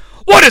Cornette.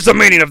 What is the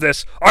meaning of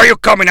this? Are you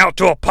coming out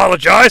to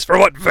apologize for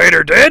what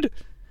Vader did?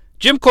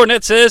 Jim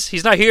Cornette says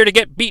he's not here to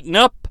get beaten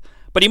up,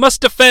 but he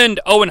must defend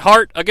Owen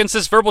Hart against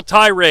this verbal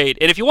tirade.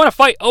 And if you want to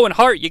fight Owen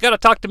Hart, you got to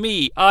talk to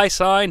me. I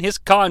sign his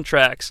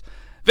contracts.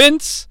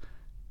 Vince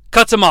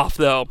cuts him off,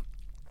 though.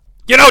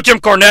 You know, Jim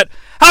Cornette,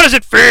 how does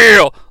it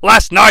feel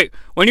last night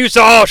when you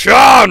saw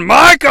Shawn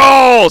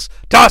Michaels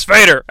toss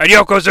Vader and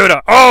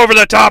Yokozuna over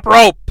the top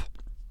rope?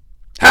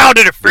 How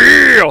did it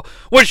feel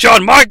when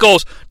Shawn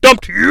Michaels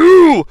dumped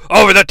you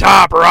over the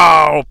top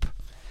rope?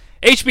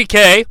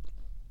 HBK,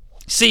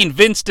 seeing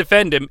Vince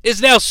defend him,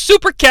 is now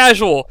super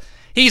casual.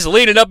 He's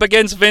leaning up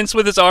against Vince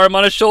with his arm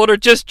on his shoulder,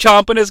 just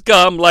chomping his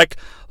gum like,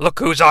 look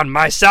who's on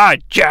my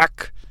side,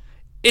 Jack.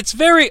 It's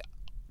very,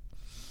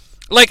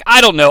 I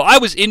don't know. I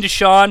was into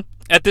Shawn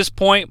at this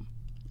point.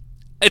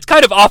 It's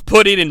kind of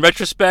off-putting in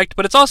retrospect,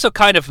 but it's also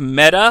kind of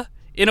meta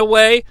in a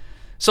way,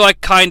 so I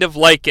kind of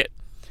like it.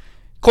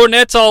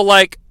 Cornette's all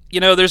like,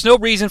 there's no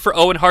reason for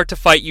Owen Hart to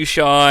fight you,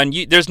 Shawn.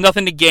 There's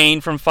nothing to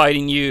gain from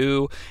fighting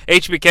you.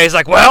 HBK's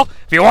like, well,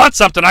 if you want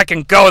something, I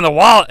can go in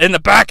the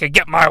back and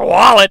get my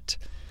wallet.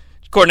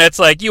 Cornette's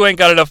like, you ain't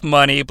got enough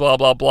money, blah,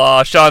 blah,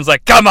 blah. Shawn's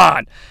like, come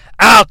on.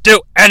 I'll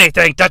do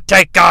anything to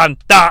take on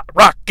the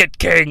Rocket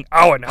King,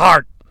 Owen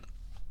Hart.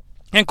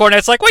 And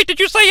Cornette's like, wait, did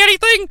you say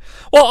anything?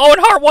 Well, Owen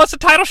Hart wants the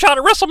title shot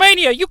at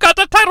WrestleMania. You got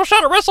the title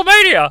shot at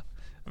WrestleMania.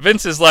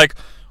 Vince is like,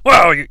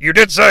 well, you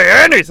did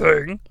say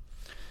anything.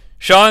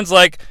 Shawn's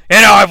like,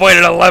 I've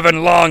waited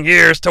 11 long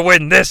years to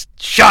win this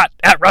shot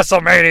at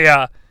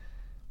WrestleMania.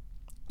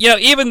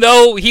 Even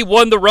though he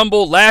won the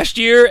Rumble last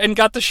year and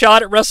got the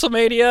shot at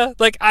WrestleMania,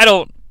 like, I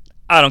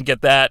don't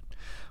get that.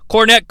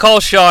 Cornette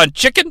calls Shawn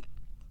chicken.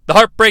 The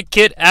Heartbreak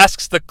Kid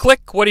asks the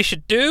Click what he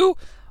should do.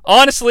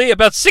 Honestly,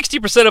 about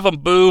 60% of them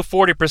boo,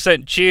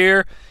 40%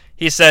 cheer.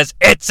 He says,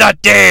 it's a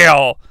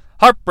deal.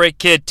 Heartbreak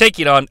Kid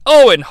taking on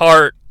Owen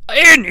Hart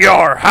in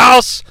your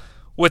house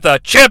with a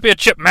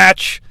championship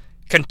match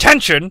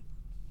contention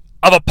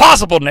of a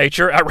possible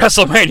nature at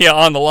WrestleMania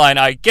on the line,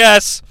 I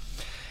guess.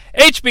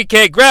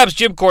 HBK grabs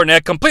Jim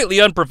Cornette completely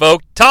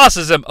unprovoked,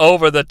 tosses him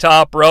over the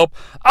top rope.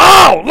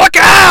 Oh, look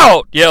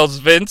out! Yells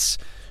Vince.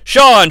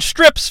 Shawn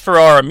strips for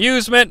our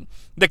amusement.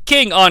 The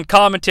King on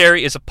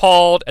commentary is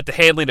appalled at the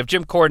handling of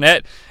Jim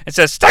Cornette and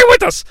says, stay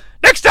with us!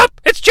 Next up,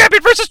 it's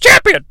champion versus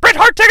champion! Bret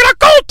Hart taking on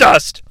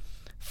Goldust!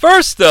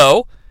 First,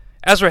 though,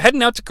 as we're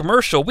heading out to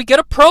commercial, we get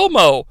a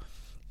promo.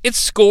 It's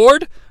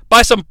scored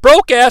by some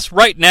broke-ass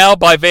Right Now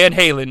by Van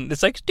Halen.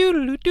 It's like,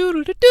 bong.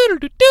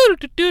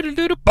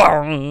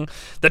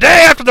 The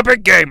day after the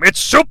big game, it's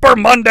Super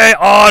Monday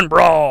on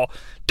Raw.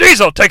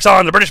 Diesel takes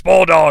on the British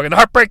Bulldog, and the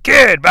Heartbreak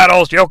Kid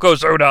battles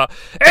Yokozuna.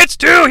 It's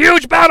 2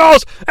 huge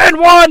battles and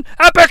 1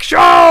 epic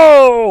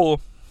show!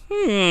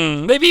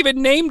 They've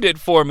even named it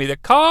for me. The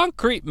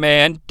Concrete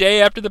Man,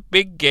 day after the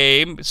big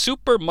game,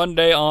 Super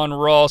Monday on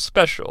Raw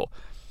special.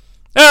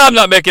 I'm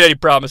not making any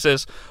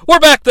promises. We're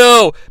back,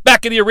 though.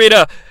 Back in the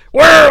arena.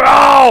 We're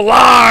all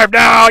live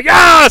now.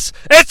 Yes!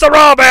 It's the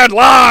Raw Band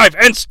live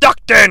in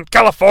Stockton,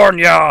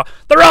 California.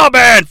 The Raw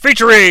Band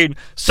featuring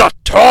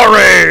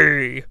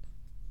SATORI.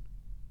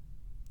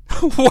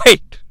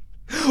 Wait,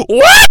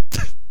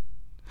 what?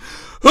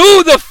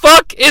 Who the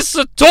fuck is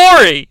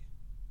SATORI?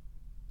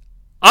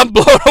 I'm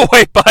blown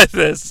away by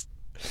this.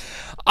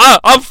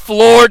 I'm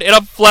floored and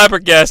I'm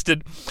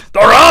flabbergasted. The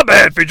Raw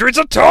Band featuring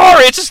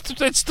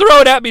SATORI. It's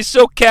thrown at me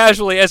so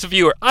casually as a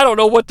viewer. I don't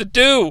know what to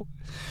do.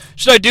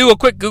 Should I do a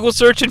quick Google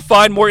search and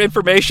find more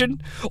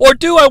information? Or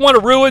do I want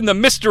to ruin the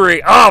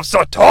mystery of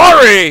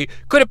SATORI?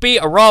 Could it be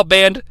a Raw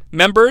Band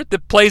member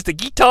that plays the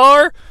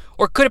guitar?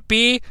 Or could it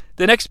be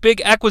the next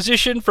big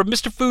acquisition from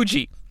Mr.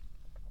 Fuji?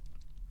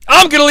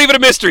 I'm going to leave it a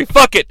mystery.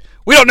 Fuck it.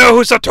 We don't know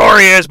who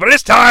SATORI is, but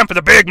it's time for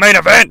the big main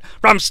event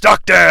from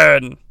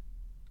Stockton.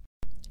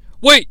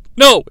 Wait,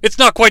 no, it's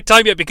not quite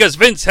time yet because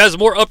Vince has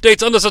more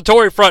updates on the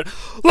SATORI front.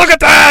 Look at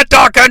that!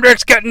 Doc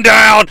Hendricks getting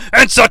down,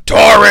 and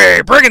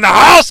SATORI bringing the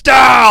house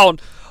down!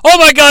 Oh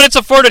my god, it's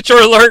a furniture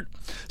alert!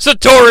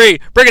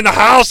 SATORI bringing the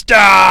house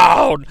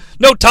down!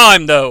 No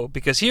time, though,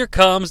 because here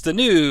comes the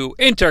new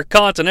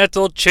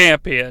Intercontinental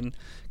Champion.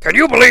 Can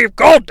you believe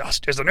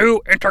Goldust is the new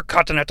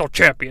Intercontinental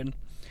Champion?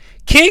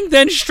 King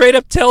then straight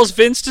up tells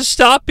Vince to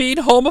stop being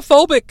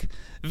homophobic.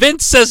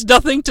 Vince says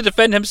nothing to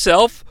defend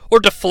himself or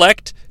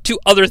deflect to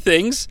other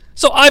things,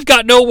 so I've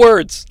got no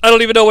words. I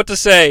don't even know what to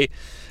say.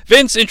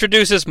 Vince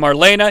introduces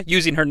Marlena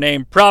using her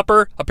name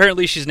proper.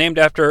 Apparently she's named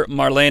after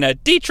Marlena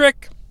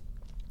Dietrich.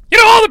 You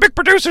know, all the big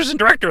producers and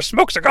directors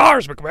smoke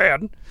cigars,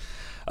 McMahon.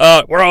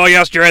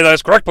 Yes, Jerry, that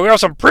is correct, but we have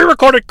some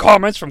pre-recorded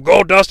comments from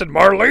Goldust and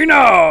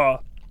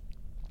Marlena.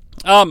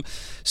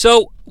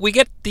 So we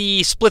get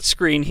the split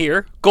screen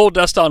here.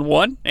 Goldust on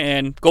one,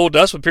 and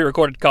Goldust with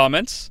pre-recorded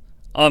comments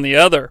on the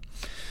other.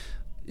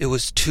 It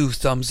was 2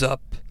 thumbs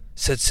up,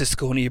 said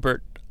Siskel and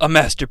Ebert. A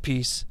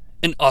masterpiece,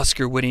 an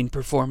Oscar-winning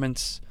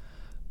performance.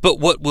 But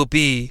what will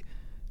be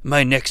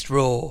my next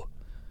role?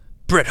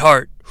 Bret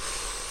Hart,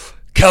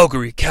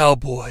 Calgary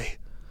Cowboy.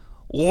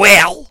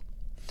 Well,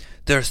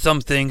 there are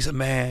some things a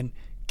man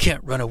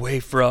can't run away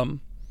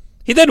from.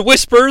 He then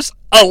whispers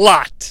a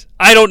lot.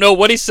 I don't know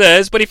what he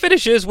says, but he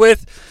finishes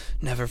with,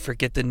 never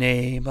forget the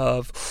name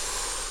of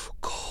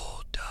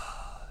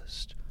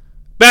Goldust.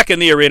 Back in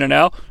the arena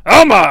now.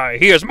 Oh my,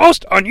 he is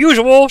most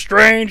unusual,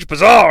 strange,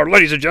 bizarre.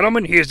 Ladies and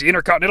gentlemen, he is the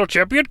Intercontinental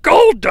Champion,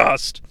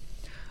 Goldust.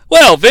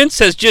 Well, Vince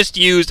has just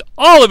used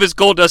all of his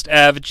Goldust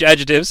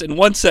adjectives in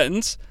one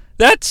sentence.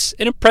 That's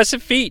an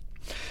impressive feat.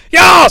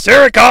 Yes,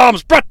 here he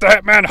comes, Bret the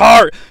Hitman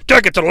Hart.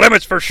 Take it to the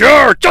limits for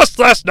sure. Just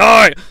last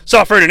night,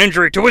 suffered an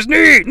injury to his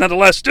knee.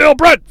 Nonetheless, still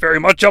Bret very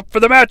much up for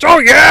the match. Oh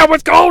yeah,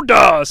 with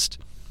Goldust.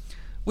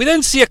 We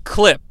then see a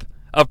clip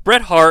of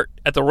Bret Hart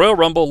at the Royal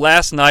Rumble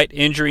last night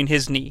injuring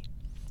his knee.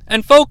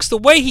 And folks, the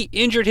way he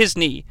injured his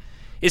knee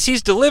is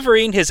he's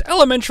delivering his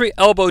elementary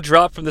elbow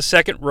drop from the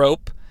second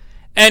rope,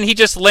 and he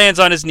just lands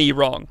on his knee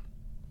wrong.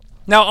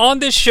 Now, on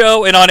this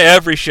show and on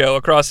every show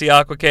across the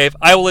Aqua Cave,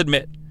 I will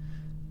admit,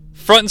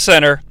 front and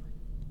center,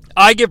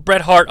 I give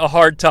Bret Hart a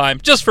hard time,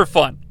 just for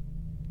fun.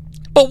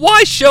 But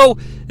why show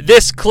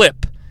this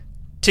clip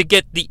to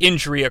get the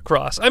injury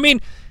across? I mean,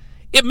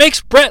 it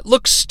makes Bret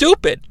look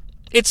stupid.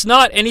 It's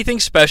not anything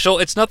special.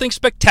 It's nothing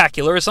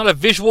spectacular. It's not a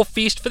visual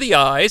feast for the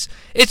eyes.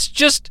 It's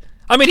just,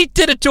 he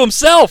did it to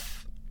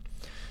himself.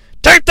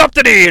 taped up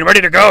to knee and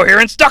ready to go here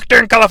in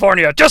Stockton,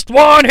 California. Just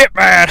one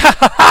hitman. Ha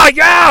ha ha,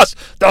 yes!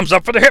 Thumbs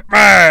up for the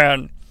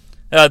hitman.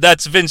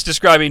 That's Vince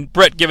describing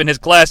Bret giving his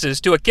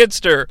glasses to a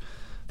kidster.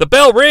 The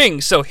bell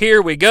rings, so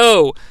here we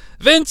go.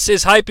 Vince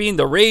is hyping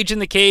the Rage in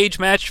the Cage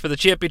match for the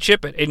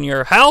championship at In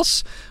Your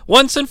House.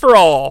 Once and for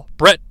all,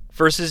 Bret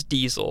versus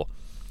Diesel.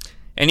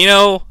 And you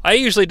know, I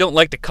usually don't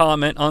like to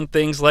comment on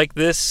things like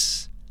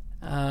this,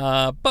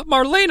 but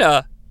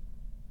Marlena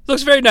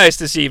looks very nice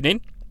this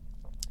evening.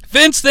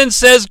 Vince then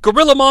says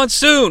Gorrila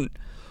Monsson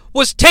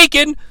was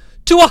taken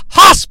to a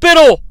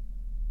hospital.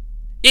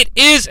 It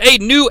is a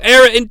new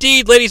era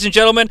indeed, ladies and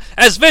gentlemen,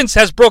 as Vince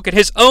has broken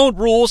his own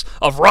rules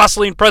of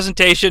wrestling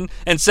presentation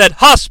and said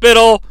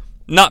hospital,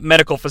 not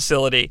medical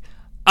facility.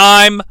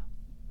 I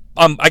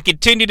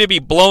continue to be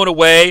blown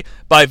away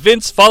by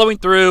Vince following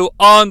through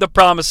on the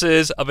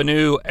promises of a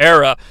new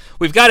era.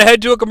 We've got to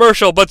head to a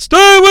commercial, but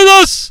stay with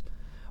us!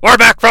 We're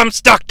back from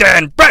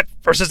Stockton. Bret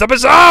versus the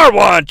Bizarre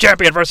One.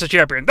 Champion versus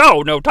champion.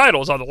 No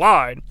titles on the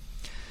line.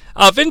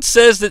 Vince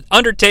says that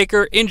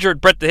Undertaker injured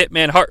Bret the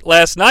Hitman Hart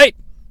last night.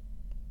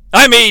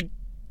 I mean,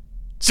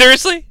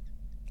 seriously?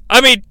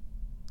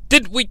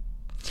 Did we...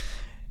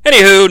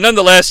 Anywho,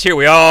 nonetheless, here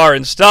we are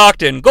in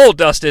Stockton.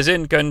 Goldust is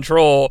in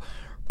control.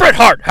 Bret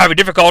Hart having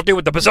difficulty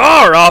with the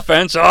Bizarre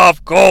offense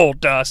of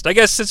Goldust. I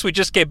guess since we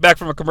just came back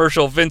from a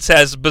commercial, Vince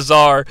has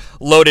Bizarre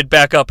loaded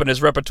back up in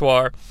his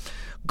repertoire.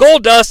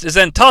 Goldust is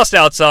then tossed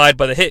outside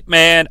by the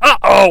Hitman.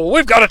 Uh-oh,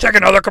 we've got to take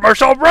another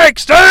commercial break.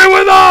 Stay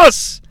with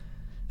us!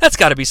 That's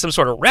got to be some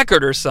sort of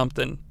record or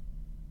something.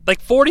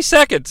 Like 40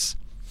 seconds.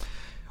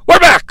 We're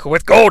back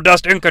with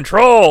Goldust in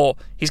control.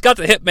 He's got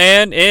the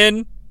Hitman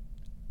in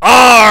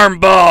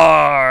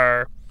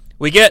armbar.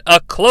 We get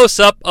a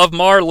close-up of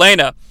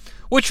Marlena,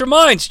 which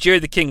reminds Jerry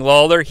the King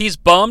Lawler he's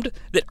bummed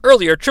that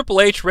earlier Triple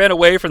H ran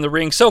away from the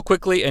ring so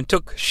quickly and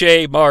took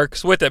Shae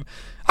Marks with him.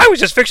 I was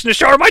just fixing to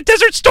show her my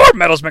Desert Storm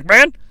medals,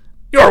 McMahon.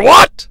 Your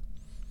what?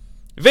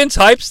 Vince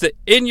hypes that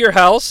In Your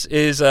House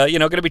is,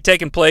 going to be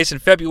taking place in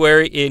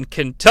February in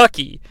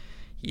Kentucky.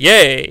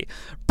 Yay.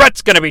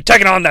 Bret's going to be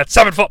taking on that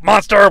 7-foot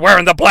monster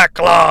wearing the black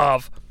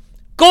glove.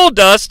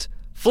 Goldust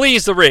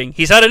flees the ring.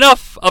 He's had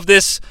enough of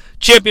this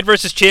champion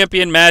versus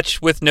champion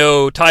match with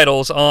no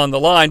titles on the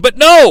line. But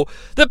no!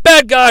 The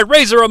bad guy,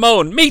 Razor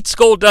Ramon, meets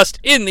Goldust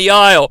in the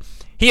aisle.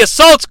 He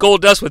assaults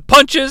Goldust with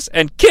punches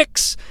and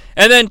kicks,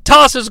 and then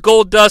tosses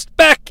Goldust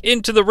back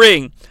into the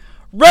ring.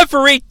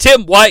 Referee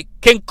Tim White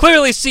can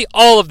clearly see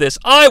all of this.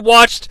 I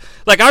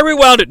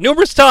rewound it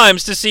numerous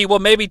times to see, well,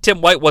 maybe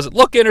Tim White wasn't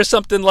looking or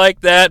something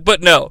like that,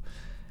 but no.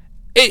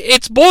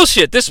 It's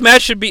bullshit. This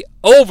match should be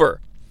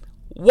over.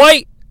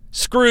 White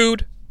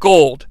screwed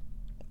Gold.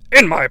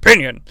 In my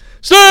opinion.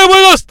 Stay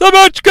with us! The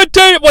match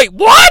continues! Wait,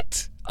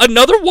 what?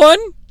 Another one?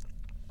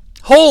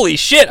 Holy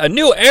shit, a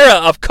new era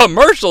of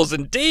commercials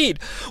indeed.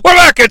 We're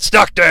back at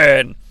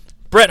Stockton.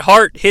 Bret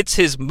Hart hits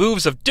his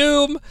moves of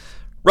doom.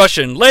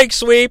 Russian leg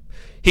sweep.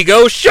 He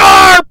goes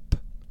sharp!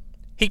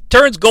 He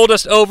turns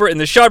Goldust over in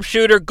the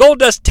sharpshooter.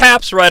 Goldust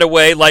taps right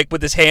away, like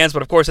with his hands,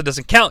 but of course it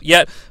doesn't count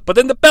yet. But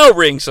then the bell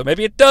rings, so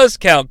maybe it does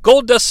count.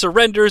 Goldust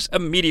surrenders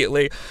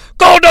immediately.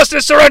 Goldust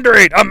is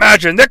surrendering!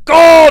 Imagine that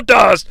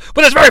Goldust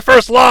with his very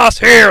first loss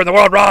here in the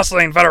World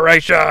Wrestling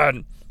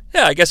Federation.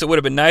 Yeah, I guess it would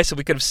have been nice if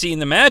we could have seen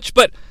the match,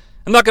 but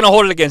I'm not going to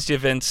hold it against you,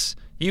 Vince.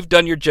 You've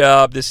done your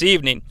job this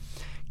evening.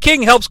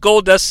 King helps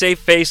Goldust save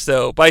face,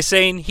 though, by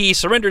saying he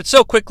surrendered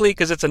so quickly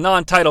because it's a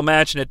non-title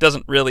match and it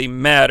doesn't really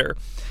matter.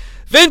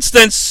 Vince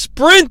then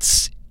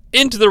sprints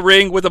into the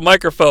ring with a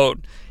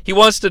microphone. He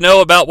wants to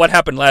know about what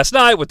happened last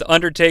night with The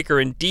Undertaker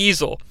and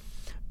Diesel.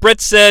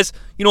 Bret says,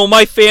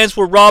 my fans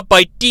were robbed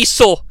by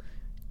Diesel.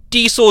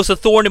 Diesel is a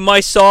thorn in my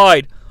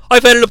side.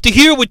 I've had it up to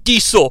here with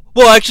Diesel.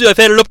 Well, actually, I've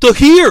had it up to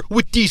here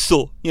with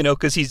Diesel.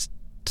 Because he's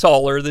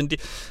taller than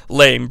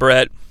lame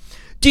Bret.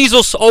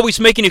 Diesel's always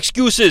making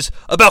excuses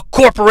about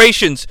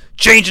corporations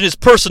changing his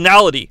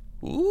personality.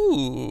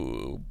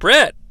 Ooh,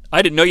 Bret.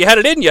 I didn't know you had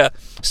it in you.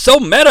 So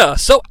meta,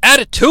 so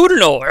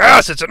attitudinal.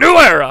 Yes, it's a new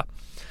era.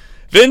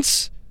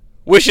 Vince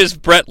wishes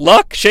Bret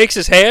luck, shakes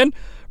his hand.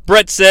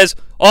 Bret says,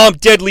 I'm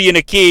deadly in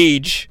a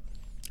cage.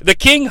 The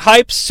King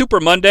hypes Super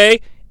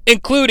Monday,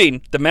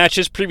 including the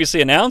matches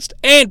previously announced,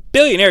 and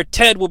billionaire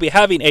Ted will be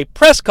having a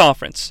press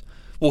conference.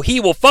 Well, he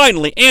will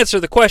finally answer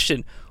the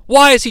question,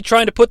 why is he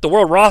trying to put the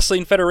World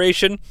Wrestling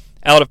Federation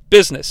out of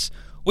business?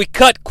 We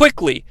cut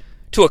quickly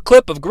to a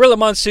clip of Gorrila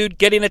Monsson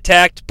getting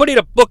attacked, putting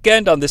a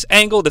bookend on this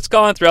angle that's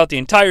gone throughout the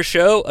entire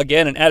show.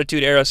 Again, an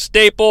Attitude Era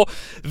staple.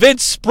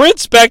 Vince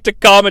sprints back to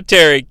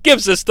commentary,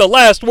 gives us the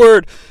last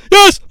word.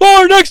 Yes,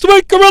 more next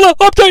week, Gorrila.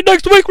 Update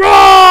next week,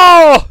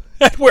 Raw!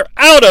 And we're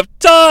out of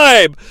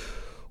time.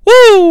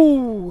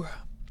 Woo!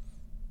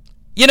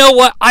 You know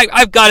what?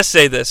 I've got to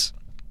say this.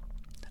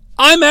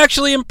 I'm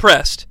actually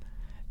impressed.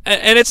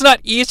 And it's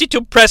not easy to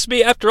impress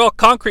me. After all,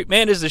 Concrete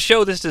Man is the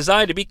show that's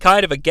designed to be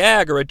kind of a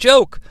gag or a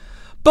joke.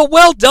 But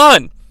well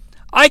done.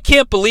 I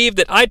can't believe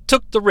that I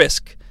took the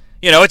risk.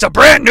 It's a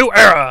brand new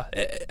era,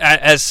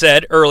 as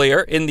said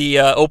earlier in the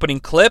opening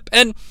clip.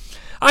 And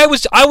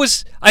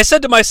I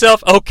said to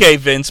myself, okay,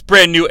 Vince,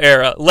 brand new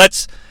era.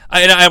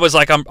 I was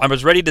like, I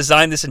was ready to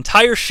design this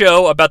entire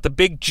show about the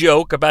big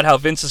joke about how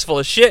Vince is full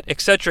of shit,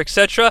 etc.,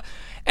 etc.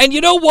 And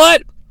you know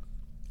what?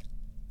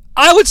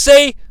 I would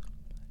say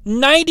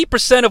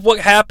 90% of what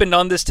happened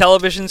on this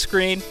television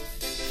screen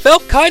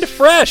felt kind of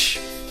fresh.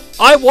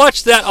 I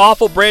watched that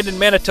awful Brandon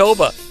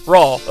Manitoba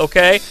Raw,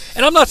 okay?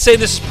 And I'm not saying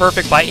this is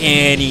perfect by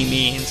any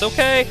means,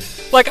 okay?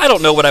 Like, I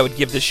don't know what I would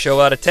give this show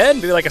out of 10.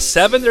 Maybe like a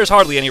 7. There's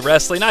hardly any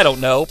wrestling. I don't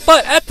know.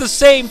 But at the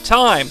same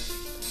time,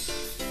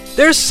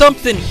 there's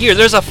something here.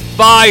 There's a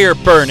fire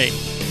burning.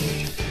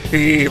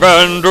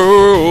 Even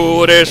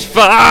though this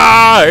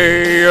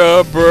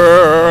fire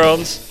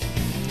burns.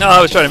 No,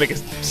 I was trying to make a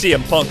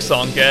CM Punk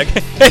song gag.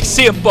 Hey,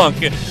 CM Punk,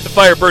 the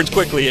fire burns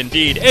quickly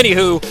indeed.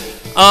 Anywho,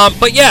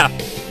 but yeah,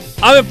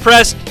 I'm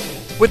impressed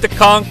with the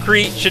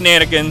concrete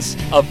shenanigans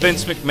of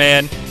Vince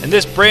McMahon and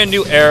this brand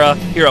new era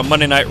here on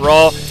Monday Night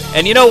Raw.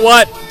 And you know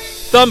what?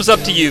 Thumbs up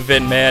to you,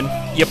 Vin, man.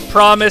 You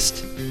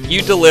promised,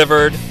 you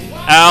delivered.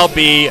 I'll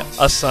be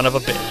a son of a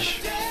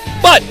bitch.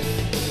 But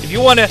if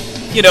you want to,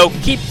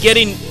 keep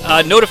getting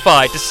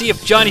notified to see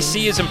if Jonnie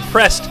Sea is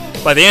impressed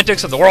by the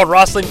antics of the World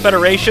Wrestling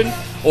Federation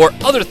or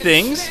other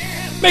things,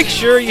 make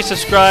sure you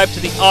subscribe to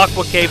the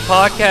Aqua Cave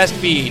podcast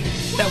feed.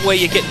 That way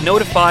you get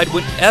notified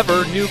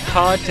whenever new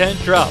content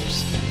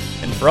drops.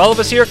 And for all of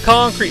us here at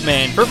Concrete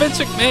Man, for Vince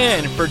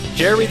McMahon, for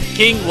Jerry the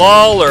King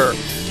Lawler,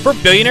 for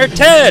Billionaire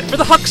Ted, for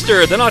the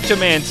Huckster, the Nacho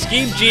Man,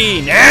 Scheme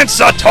Gene, and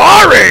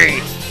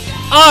SATORI,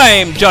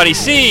 I'm Jonnie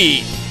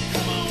Sea,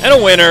 and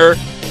a winner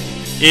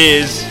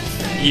is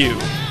you.